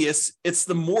obvious it's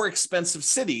the more expensive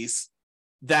cities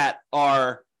that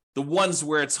are the ones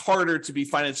where it's harder to be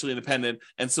financially independent.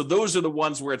 And so those are the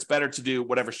ones where it's better to do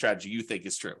whatever strategy you think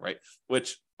is true, right?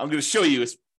 Which I'm going to show you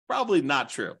is probably not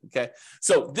true, okay?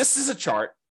 So this is a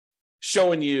chart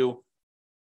showing you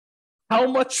how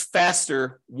much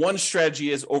faster one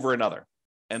strategy is over another.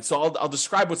 And so I'll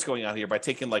describe what's going on here by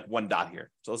taking like one dot here.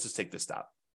 So let's just take this dot.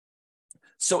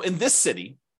 So in this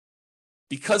city,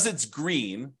 because it's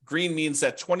green means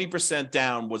that 20%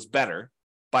 down was better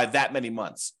by that many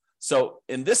months. So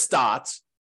in this dot,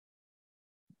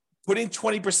 putting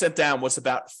 20% down was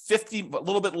about a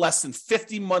little bit less than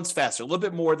 50 months faster, a little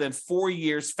bit more than 4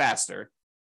 years faster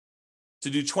to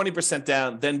do 20%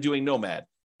 down than doing nomad.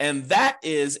 And that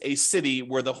is a city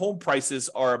where the home prices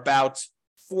are about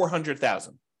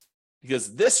 $400,000,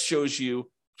 because this shows you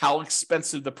how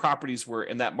expensive the properties were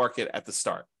in that market at the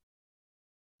start.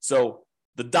 So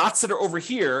the dots that are over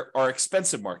here are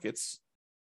expensive markets.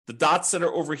 The dots that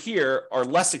are over here are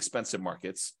less expensive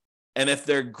markets. And if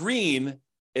they're green,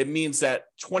 it means that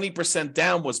 20%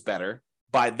 down was better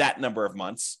by that number of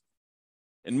months.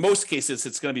 In most cases,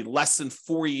 it's going to be less than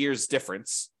 4 years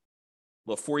difference.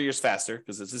 Well, 4 years faster,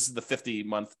 because this is the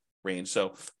 50-month range.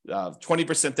 So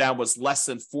 20% down was less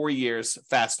than 4 years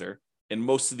faster in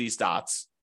most of these dots,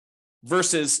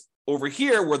 versus over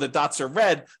here where the dots are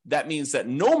red, that means that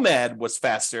nomad was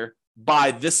faster by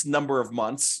this number of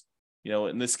months.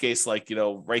 In this case,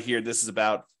 right here, this is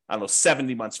about,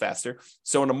 70 months faster.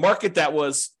 So in a market that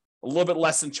was a little bit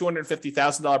less than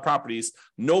 $250,000 properties,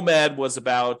 nomad was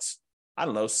about,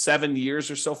 7 years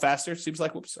or so faster. Seems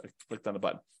like, whoops, I clicked on the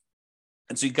button.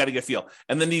 And so you got to get a feel.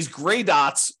 And then these gray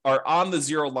dots are on the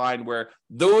zero line where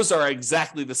those are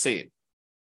exactly the same.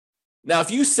 Now,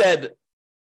 if you said,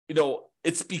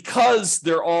 it's because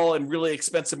they're all in really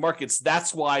expensive markets,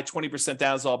 that's why 20%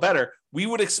 down is all better, we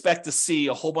would expect to see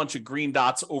a whole bunch of green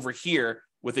dots over here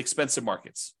with expensive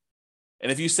markets.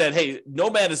 And if you said, hey,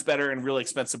 nomad is better in really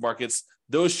expensive markets,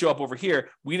 those show up over here,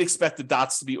 we'd expect the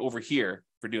dots to be over here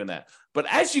for doing that. But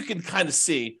as you can kind of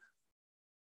see,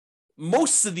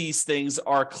 most of these things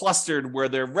are clustered where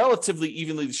they're relatively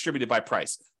evenly distributed by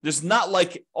price. There's not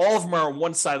like all of them are on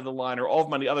one side of the line or all of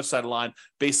them on the other side of the line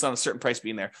based on a certain price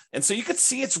being there. And so you could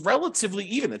see it's relatively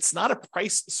even. It's not a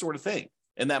price sort of thing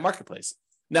in that marketplace.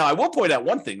 Now, I will point out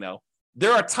one thing, though.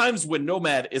 There are times when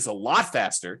nomad is a lot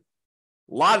faster,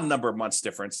 a lot of number of months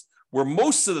difference, where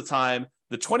most of the time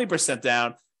the 20%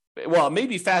 down, well, it may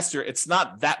be faster. It's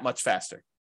not that much faster,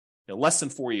 less than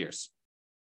 4 years.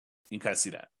 You can kind of see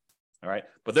that. All right.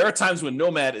 But there are times when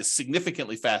nomad is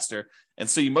significantly faster. And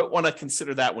so you might want to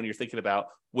consider that when you're thinking about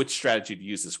which strategy to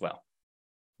use as well.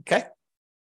 Okay. All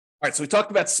right. So we talked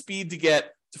about speed to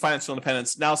get to financial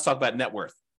independence. Now let's talk about net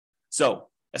worth. So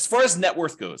as far as net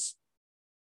worth goes,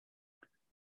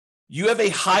 you have a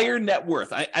higher net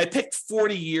worth. I picked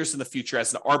 40 years in the future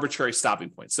as an arbitrary stopping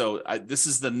point. So this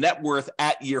is the net worth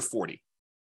at year 40.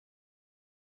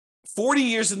 40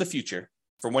 years in the future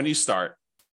from when you start,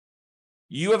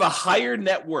 you have a higher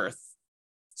net worth,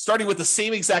 starting with the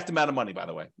same exact amount of money, by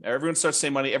the way. Everyone starts the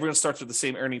same money. Everyone starts with the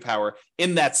same earning power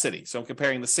in that city. So I'm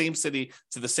comparing the same city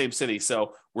to the same city.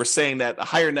 So we're saying that a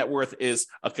higher net worth is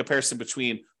a comparison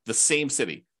between the same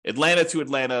city, Atlanta to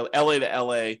Atlanta, LA to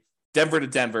LA, Denver to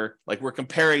Denver. Like we're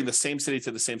comparing the same city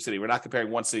to the same city. We're not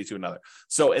comparing one city to another.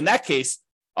 So in that case,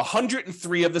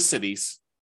 103 of the cities,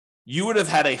 you would have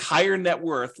had a higher net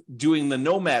worth doing the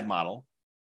nomad model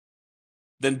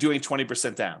than doing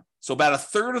 20% down. So about a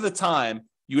third of the time,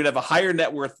 you would have a higher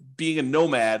net worth being a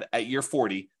nomad at year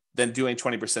 40 than doing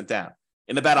 20% down.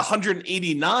 In about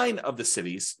 189 of the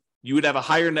cities, you would have a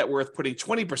higher net worth putting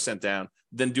 20% down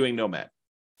than doing nomad.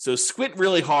 So squint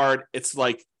really hard. It's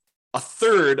like a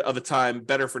third of the time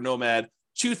better for nomad,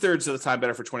 2/3 of the time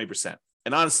better for 20%.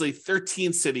 And honestly,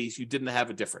 13 cities, you didn't have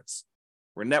a difference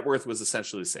where net worth was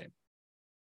essentially the same.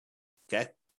 Okay.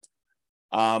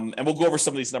 And we'll go over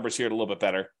some of these numbers here a little bit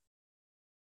better.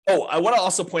 Oh, I want to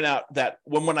also point out that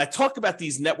when I talk about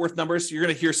these net worth numbers, you're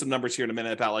going to hear some numbers here in a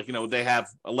minute about like, they have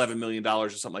 $11 million or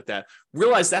something like that.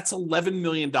 Realize that's $11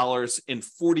 million in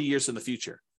 40 years in the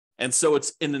future. And so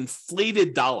it's an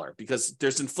inflated dollar because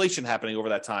there's inflation happening over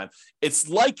that time. It's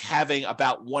like having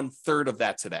about 1/3 of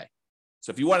that today.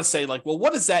 So if you want to say like, well,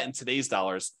 what is that in today's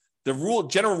dollars? The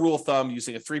general rule of thumb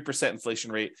using a 3%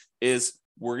 inflation rate is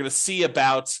we're going to see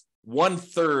about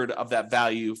 1/3 of that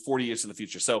value 40 years in the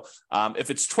future. So if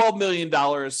it's $12 million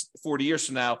 40 years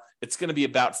from now, it's going to be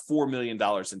about $4 million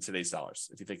in today's dollars,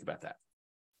 if you think about that.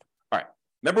 All right.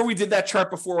 Remember we did that chart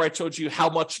before where I told you how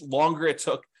much longer it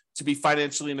took to be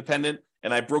financially independent?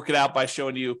 And I broke it out by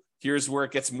showing you here's where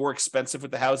it gets more expensive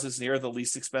with the houses, and here are the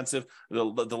least expensive, the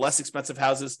less expensive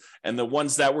houses. And the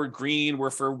ones that were green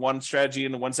were for one strategy,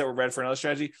 and the ones that were red for another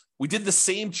strategy. We did the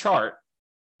same chart,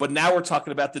 but now we're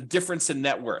talking about the difference in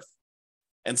net worth.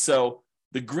 And so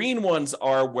the green ones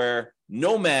are where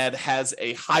nomad has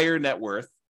a higher net worth,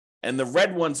 and the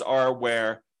red ones are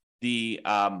where the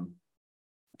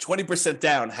 20%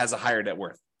 down has a higher net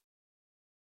worth.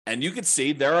 And you can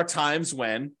see there are times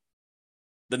when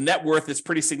the net worth is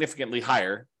pretty significantly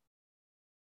higher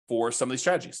for some of these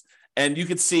strategies. And you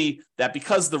can see that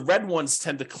because the red ones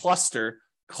tend to cluster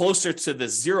closer to the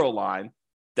zero line,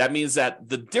 that means that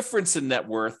the difference in net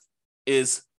worth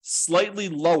is slightly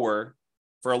lower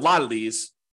for a lot of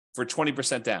these for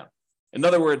 20% down. In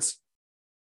other words,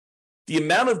 the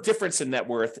amount of difference in net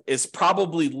worth is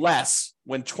probably less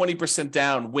when 20%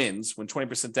 down wins, when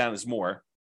 20% down is more.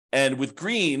 And with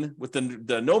green, with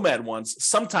the nomad ones,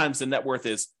 sometimes the net worth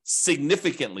is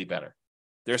significantly better.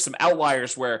 There are some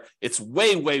outliers where it's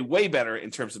way, way, way better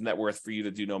in terms of net worth for you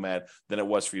to do nomad than it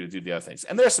was for you to do the other things.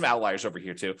 And there are some outliers over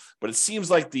here too, but it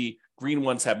seems like the green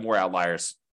ones have more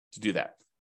outliers to do that.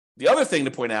 The other thing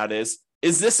to point out is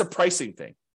this a pricing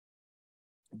thing?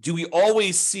 Do we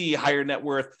always see higher net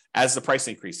worth as the price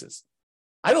increases?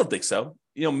 I don't think so.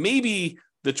 Maybe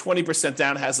the 20%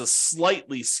 down has a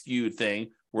slightly skewed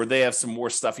thing where they have some more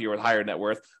stuff here with higher net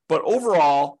worth. But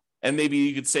overall, and maybe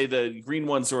you could say the green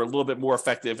ones are a little bit more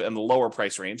effective in the lower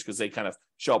price range because they kind of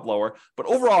show up lower. But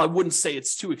overall, I wouldn't say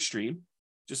it's too extreme.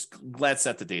 Just glance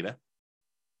at the data.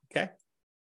 Okay.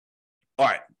 All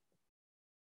right.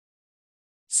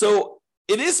 So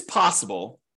it is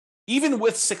possible, even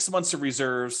with 6 months of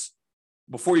reserves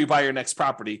before you buy your next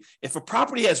property, if a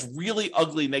property has really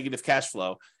ugly negative cash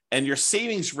flow and your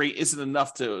savings rate isn't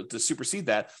enough to supersede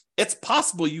that, it's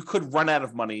possible you could run out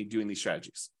of money doing these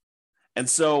strategies. And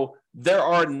so there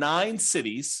are 9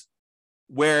 cities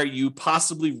where you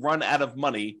possibly run out of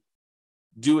money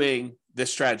doing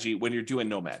this strategy when you're doing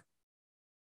nomad.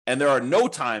 And there are no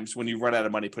times when you run out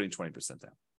of money putting 20%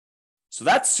 down. So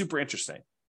that's super interesting.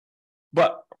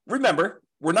 But remember,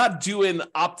 we're not doing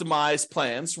optimized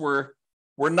plans. We're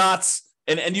not,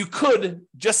 and you could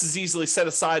just as easily set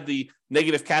aside the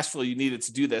negative cash flow you needed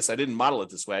to do this. I didn't model it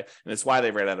this way, and it's why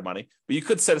they ran out of money. But you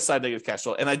could set aside negative cash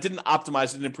flow, and I didn't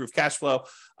optimize, didn't improve cash flow.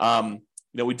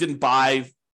 We didn't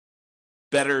buy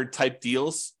better type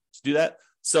deals to do that.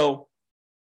 So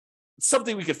it's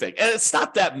something we could fake, and it's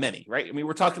not that many, right? I mean,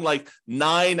 we're talking like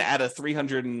 9 out of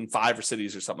 305 or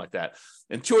cities or something like that.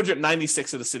 And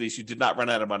 296 of the cities, you did not run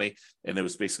out of money, and it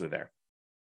was basically there.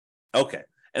 Okay.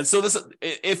 And so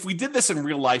if we did this in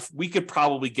real life, we could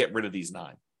probably get rid of these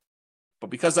 9. But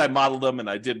because I modeled them and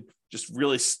I did just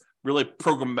really, really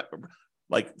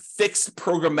fixed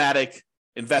programmatic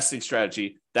investing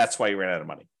strategy, that's why you ran out of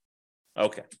money.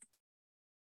 Okay.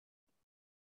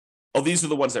 Oh, these are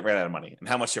the ones that ran out of money and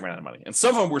how much they ran out of money. And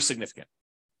some of them were significant,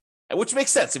 which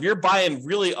makes sense. If you're buying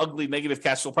really ugly negative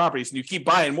cash flow properties and you keep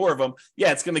buying more of them,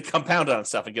 yeah, it's going to compound on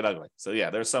itself and get ugly. So yeah,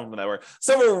 there's some of them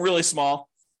some of them were really small.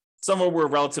 Some of them were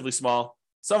relatively small.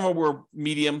 Some of them were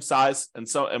medium size. And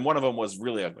one of them was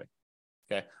really ugly.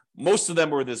 Okay. Most of them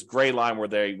were this gray line where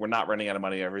they were not running out of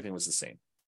money. Everything was the same.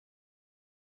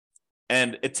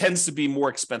 And it tends to be more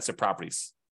expensive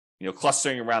properties,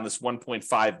 clustering around this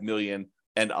 1.5 million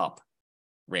and up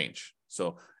range.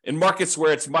 So in markets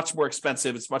where it's much more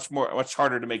expensive, it's much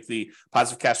harder to make the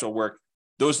positive cash flow work.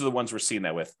 Those are the ones we're seeing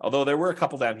that with. Although there were a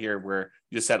couple down here where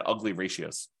you just had ugly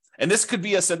ratios. And this could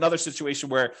be another situation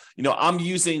where, I'm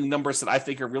using numbers that I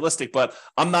think are realistic, but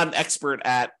I'm not an expert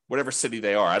at whatever city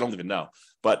they are. I don't even know.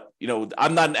 But,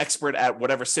 I'm not an expert at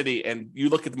whatever city. And you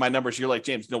look at my numbers, you're like,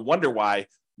 James, no wonder why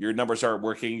your numbers aren't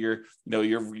working. Your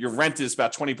rent is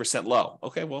about 20% low.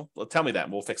 Okay, well, tell me that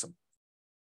and we'll fix them.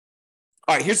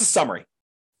 All right, here's the summary.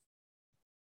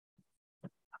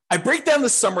 I break down the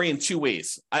summary in two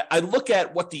ways. I look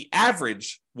at what the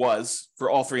average was for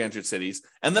all 300 cities,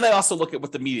 and then I also look at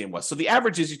what the median was. So the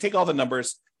average is you take all the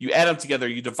numbers, you add them together,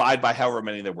 you divide by however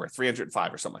many there were,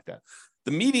 305 or something like that.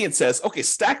 The median says, okay,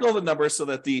 stack all the numbers so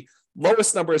that the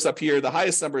lowest number is up here, the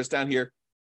highest number is down here,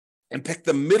 and pick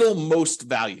the middlemost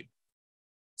value.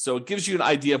 So it gives you an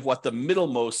idea of what the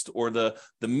middlemost or the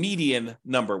median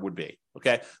number would be.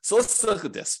 Okay, so let's look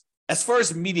at this. As far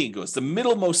as median goes, the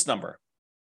middlemost number,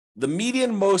 the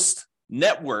median most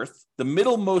net worth, the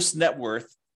middlemost net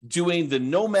worth doing the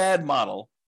Nomad model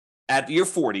at year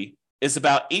 40 is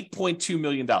about $8.2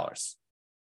 million.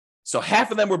 So half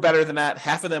of them were better than that,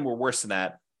 half of them were worse than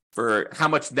that for how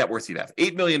much net worth you'd have.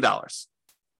 $8 million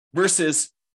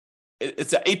versus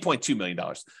it's at $8.2 million.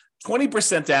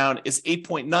 20% down is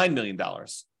 $8.9 million.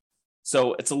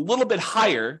 So it's a little bit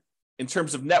higher in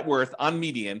terms of net worth on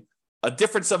median, a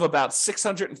difference of about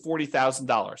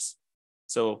 $640,000.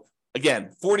 So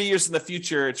again, 40 years in the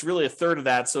future, it's really a third of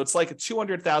that. So it's like a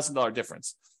 $200,000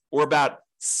 difference, or about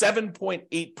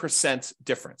 7.8%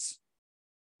 difference.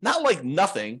 Not like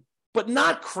nothing, but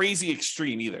not crazy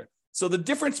extreme either. So the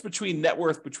difference between net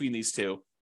worth between these two,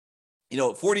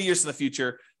 40 years in the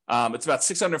future, it's about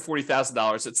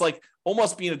 $640,000. It's like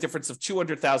almost being a difference of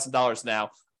 $200,000 now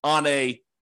on a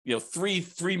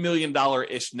 $3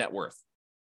 million-ish net worth.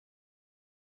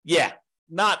 Yeah,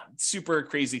 not super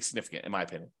crazy significant in my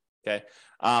opinion. Okay,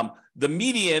 the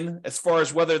median, as far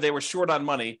as whether they were short on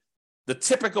money, the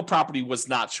typical property was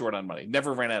not short on money,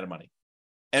 never ran out of money,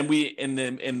 and we in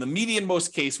the median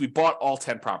most case we bought all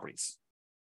 10 properties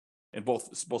in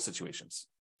both situations.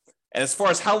 And as far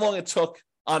as how long it took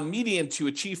on median to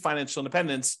achieve financial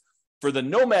independence, for the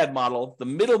Nomad model, the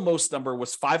middlemost number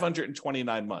was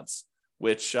 529 months.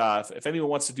 Which, if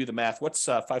anyone wants to do the math, what's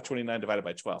 529 divided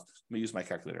by 12? Let me use my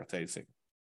calculator. I'll tell you in a second.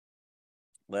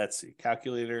 Let's see.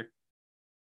 Calculator.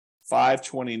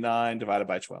 529 divided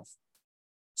by 12.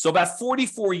 So about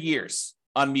 44 years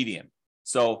on median.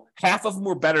 So half of them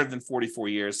were better than 44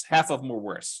 years. Half of them were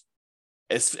worse.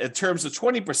 In terms of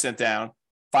 20% down,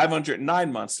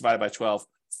 509 months divided by 12,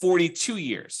 42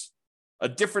 years. A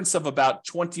difference of about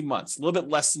 20 months. A little bit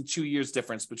less than 2 years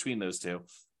difference between those two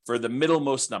for the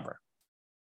middlemost number.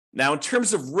 Now, in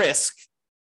terms of risk,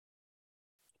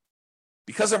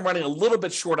 because I'm running a little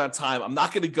bit short on time, I'm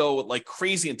not going to go like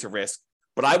crazy into risk,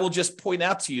 but I will just point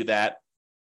out to you that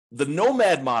the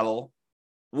Nomad model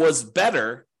was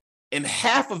better in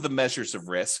half of the measures of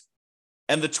risk,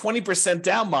 and the 20%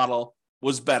 down model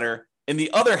was better in the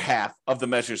other half of the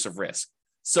measures of risk.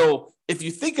 So if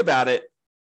you think about it,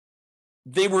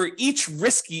 they were each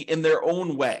risky in their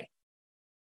own way.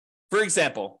 For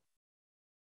example,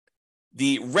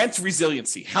 the rent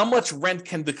resiliency, how much rent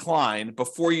can decline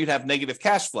before you'd have negative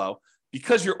cash flow?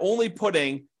 Because you're only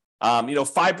putting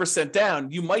 5% down,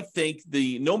 you might think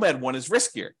the Nomad one is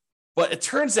riskier. But it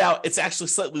turns out it's actually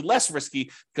slightly less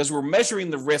risky because we're measuring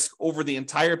the risk over the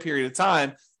entire period of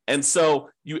time. And so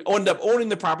you end up owning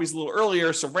the properties a little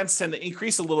earlier, so rents tend to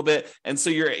increase a little bit. And so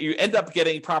you end up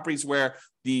getting properties where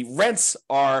the rents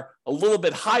are a little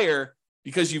bit higher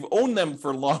because you've owned them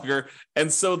for longer.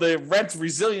 And so the rent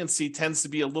resiliency tends to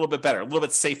be a little bit better, a little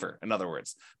bit safer, in other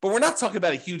words. But we're not talking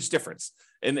about a huge difference.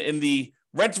 In the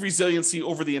rent resiliency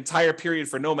over the entire period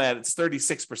for Nomad, it's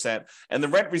 36%. And the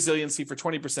rent resiliency for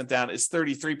 20% down is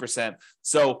 33%.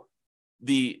 So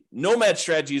the Nomad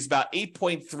strategy is about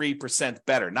 8.3%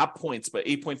 better, not points, but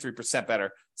 8.3%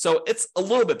 better. So it's a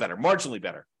little bit better, marginally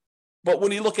better. But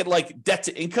when you look at like debt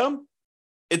to income,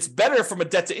 it's better from a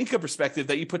debt to income perspective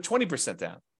that you put 20%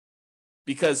 down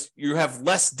because you have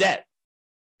less debt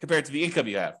compared to the income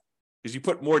you have because you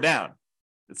put more down.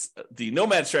 The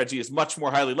Nomad strategy is much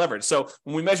more highly leveraged. So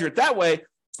when we measure it that way,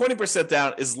 20%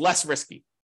 down is less risky.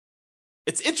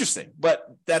 It's interesting, but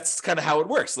that's kind of how it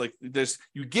works. Like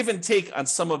you give and take on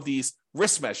some of these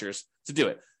risk measures to do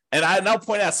it. And I'll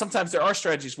point out sometimes there are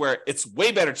strategies where it's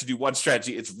way better to do one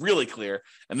strategy. It's really clear.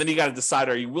 And then you got to decide,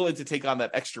 are you willing to take on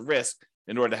that extra risk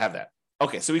in order to have that?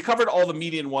 Okay, so we covered all the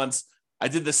median ones. I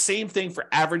did the same thing for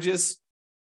averages.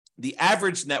 The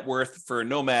average net worth for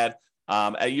Nomad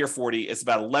at year 40 is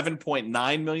about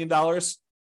 $11.9 million.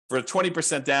 For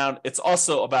 20% down, it's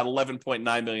also about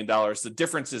 $11.9 million. The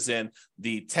difference is in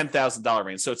the $10,000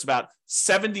 range. So it's about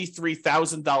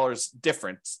 $73,000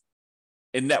 difference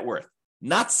in net worth.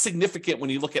 Not significant when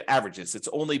you look at averages. It's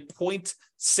only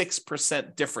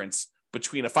 0.6% difference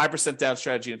between a 5% down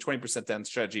strategy and a 20% down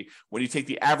strategy when you take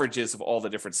the averages of all the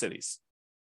different cities.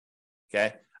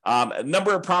 Okay.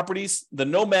 Number of properties, the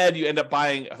Nomad, you end up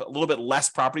buying a little bit less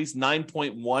properties,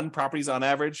 9.1 properties on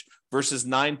average versus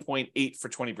 9.8 for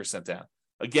 20% down.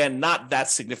 Again, not that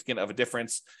significant of a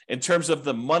difference. In terms of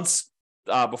the months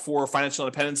before financial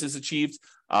independence is achieved,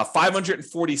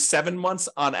 547 months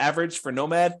on average for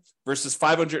Nomad versus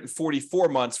 544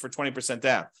 months for 20%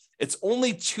 down. It's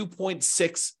only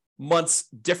 2.6 months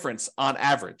difference on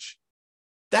average.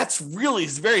 That's really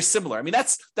very similar. I mean,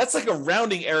 that's like a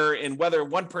rounding error in whether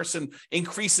one person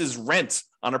increases rent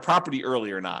on a property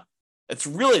early or not. It's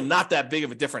really not that big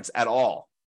of a difference at all.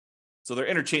 So they're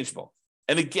interchangeable.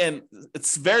 And again,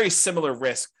 it's very similar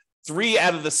risk. 3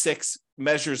 out of the 6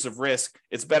 measures of risk,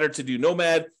 it's better to do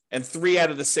Nomad, and 3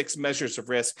 out of the 6 measures of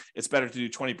risk, it's better to do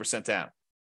 20% down.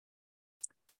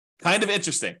 Kind of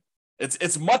interesting.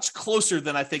 It's much closer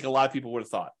than I think a lot of people would have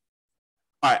thought.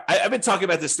 All right, I've been talking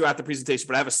about this throughout the presentation,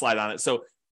 but I have a slide on it. So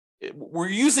we're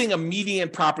using a median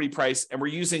property price, and we're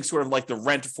using sort of like the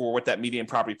rent for what that median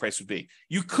property price would be.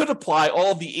 You could apply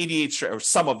all of the 88, or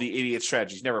some of the 88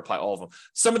 strategies, never apply all of them.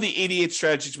 Some of the 88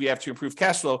 strategies we have to improve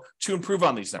cash flow to improve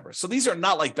on these numbers. So these are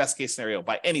not like best case scenario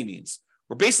by any means.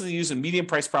 We're basically using median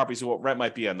price properties and what rent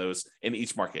might be on those in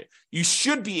each market. You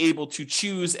should be able to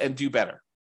choose and do better.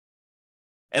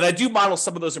 And I do model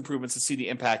some of those improvements and see the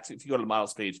impact. If you go to the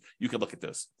models page, you can look at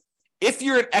those. If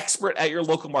you're an expert at your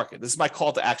local market, this is my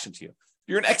call to action to you. If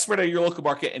you're an expert at your local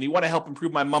market and you want to help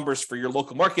improve my numbers for your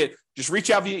local market, just reach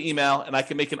out via email and I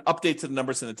can make an update to the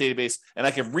numbers in the database and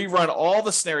I can rerun all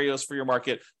the scenarios for your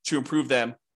market to improve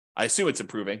them. I assume it's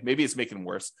improving. Maybe it's making them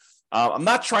worse. I'm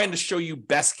not trying to show you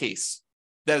best case.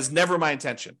 That is never my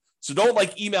intention. So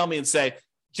don't email me and say,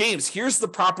 James, here's the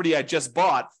property I just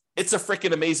bought. It's a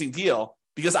freaking amazing deal.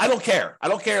 Because I don't care. I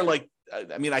don't care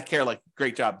I care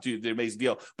great job, dude, the amazing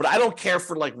deal. But I don't care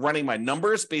for running my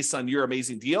numbers based on your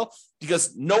amazing deal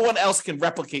because no one else can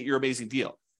replicate your amazing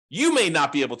deal. You may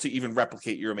not be able to even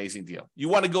replicate your amazing deal. You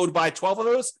want to go to buy 12 of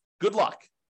those? Good luck.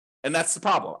 And that's the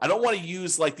problem. I don't want to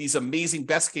use these amazing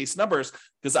best case numbers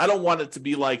because I don't want it to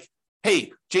be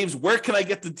hey, James, where can I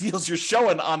get the deals you're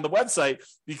showing on the website?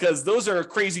 Because those are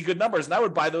crazy good numbers. And I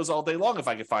would buy those all day long if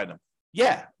I could find them.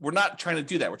 Yeah, we're not trying to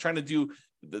do that. We're trying to do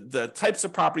the types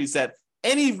of properties that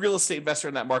any real estate investor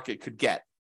in that market could get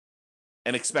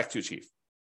and expect to achieve.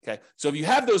 Okay, so if you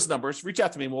have those numbers, reach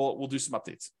out to me and we'll do some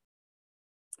updates.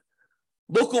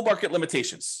 Local market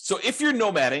limitations. So if you're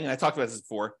nomading, and I talked about this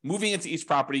before, moving into each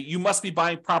property, you must be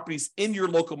buying properties in your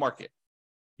local market.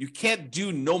 You can't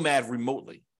do nomad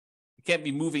remotely. You can't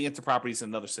be moving into properties in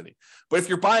another city. But if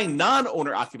you're buying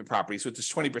non-owner occupant properties, which is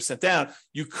 20% down,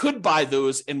 you could buy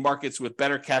those in markets with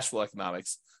better cash flow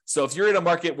economics. So if you're in a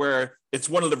market where it's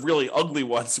one of the really ugly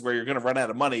ones where you're going to run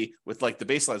out of money with the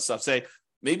baseline stuff, say,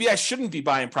 maybe I shouldn't be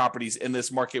buying properties in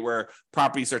this market where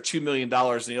properties are $2 million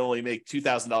and you only make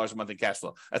 $2,000 a month in cash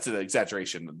flow. That's an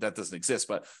exaggeration. That doesn't exist,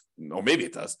 or maybe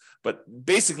it does. But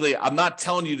basically, I'm not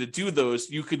telling you to do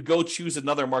those. You could go choose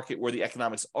another market where the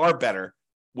economics are better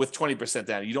with 20%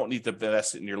 down. You don't need to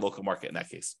invest in your local market in that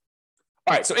case.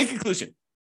 All right, so in conclusion,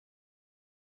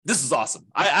 this is awesome.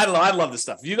 I don't know. I love this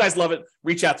stuff. If you guys love it,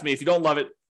 reach out to me. If you don't love it,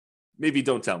 maybe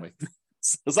don't tell me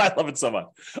because I love it so much.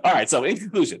 All right, so in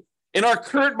conclusion, in our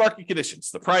current market conditions,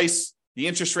 the price, the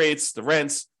interest rates, the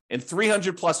rents, in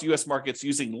 300 plus U.S. markets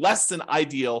using less than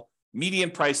ideal median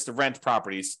price to rent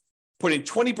properties, putting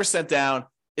 20% down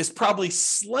is probably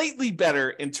slightly better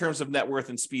in terms of net worth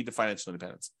and speed to financial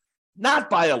independence. Not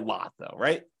by a lot, though,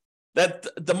 right? That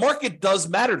the market does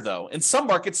matter, though. In some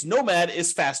markets, nomad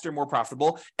is faster, more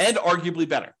profitable, and arguably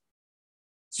better.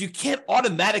 So you can't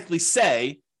automatically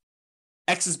say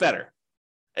X is better.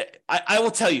 I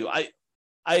will tell you,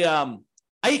 I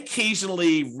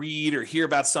occasionally read or hear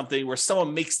about something where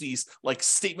someone makes these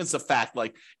statements of fact,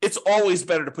 it's always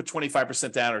better to put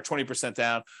 25% down or 20%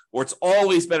 down, or it's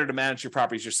always better to manage your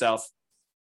properties yourself.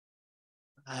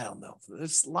 I don't know.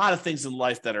 There's a lot of things in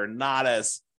life that are not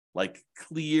as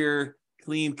clear,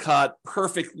 clean cut,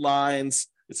 perfect lines.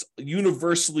 It's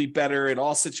universally better in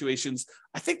all situations.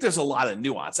 I think there's a lot of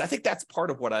nuance. I think that's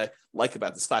part of what I like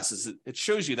about this class is it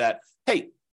shows you that, hey,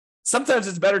 sometimes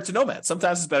it's better to nomad.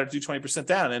 Sometimes it's better to do 20%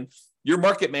 down, and your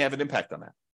market may have an impact on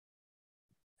that.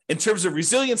 In terms of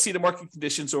resiliency to market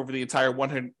conditions over the entire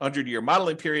 100-year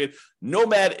modeling period,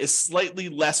 nomad is slightly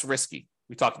less risky.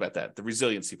 We talked about that, the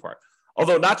resiliency part.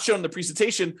 Although not shown in the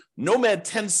presentation, nomad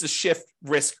tends to shift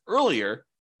risk earlier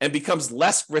and becomes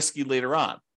less risky later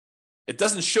on. It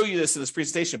doesn't show you this in this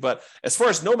presentation, but as far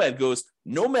as Nomad goes,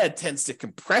 Nomad tends to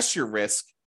compress your risk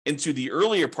into the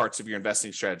earlier parts of your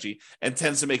investing strategy and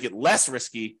tends to make it less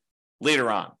risky later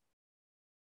on.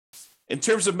 In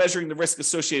terms of measuring the risk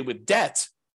associated with debt,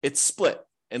 it's split.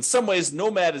 In some ways,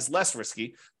 Nomad is less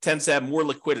risky, tends to have more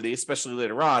liquidity, especially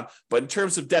later on. But in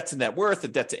terms of debt to net worth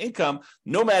and debt to income,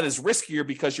 Nomad is riskier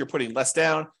because you're putting less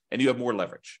down and you have more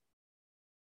leverage.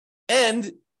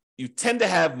 And you tend to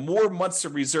have more months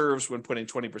of reserves when putting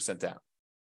 20% down.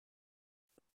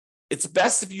 It's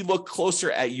best if you look closer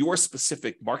at your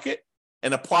specific market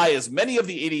and apply as many of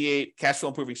the 88 cash flow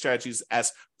improving strategies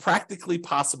as practically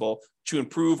possible to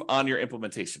improve on your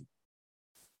implementation.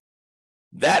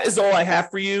 That is all I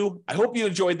have for you. I hope you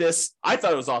enjoyed this. I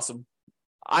thought it was awesome.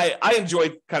 I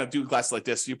enjoyed kind of doing classes like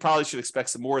this. You probably should expect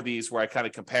some more of these where I kind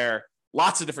of compare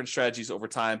lots of different strategies over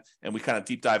time and we kind of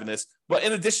deep dive in this. But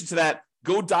in addition to that,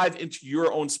 go dive into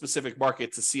your own specific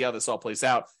market to see how this all plays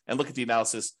out and look at the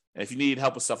analysis. And if you need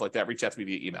help with stuff like that, reach out to me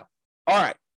via email. All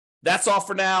right. That's all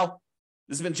for now.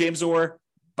 This has been James Orr.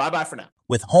 Bye-bye for now.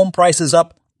 With home prices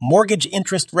up, mortgage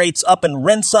interest rates up, and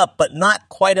rents up, but not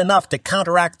quite enough to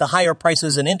counteract the higher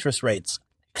prices and interest rates.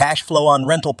 Cash flow on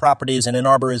rental properties in Ann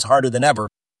Arbor is harder than ever.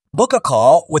 Book a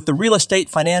call with the Real Estate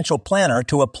Financial Planner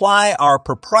to apply our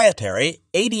proprietary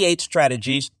 88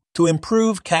 strategies to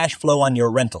improve cash flow on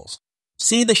your rentals.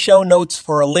 See the show notes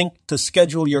for a link to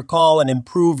schedule your call and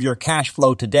improve your cash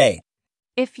flow today.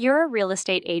 If you're a real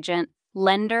estate agent,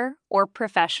 lender, or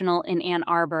professional in Ann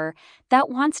Arbor that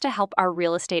wants to help our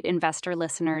real estate investor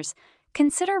listeners,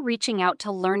 consider reaching out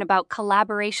to learn about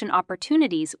collaboration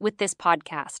opportunities with this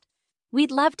podcast. We'd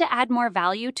love to add more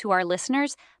value to our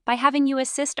listeners by having you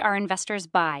assist our investors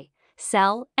buy,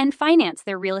 sell, and finance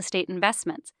their real estate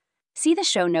investments. See the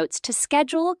show notes to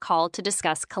schedule a call to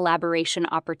discuss collaboration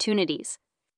opportunities.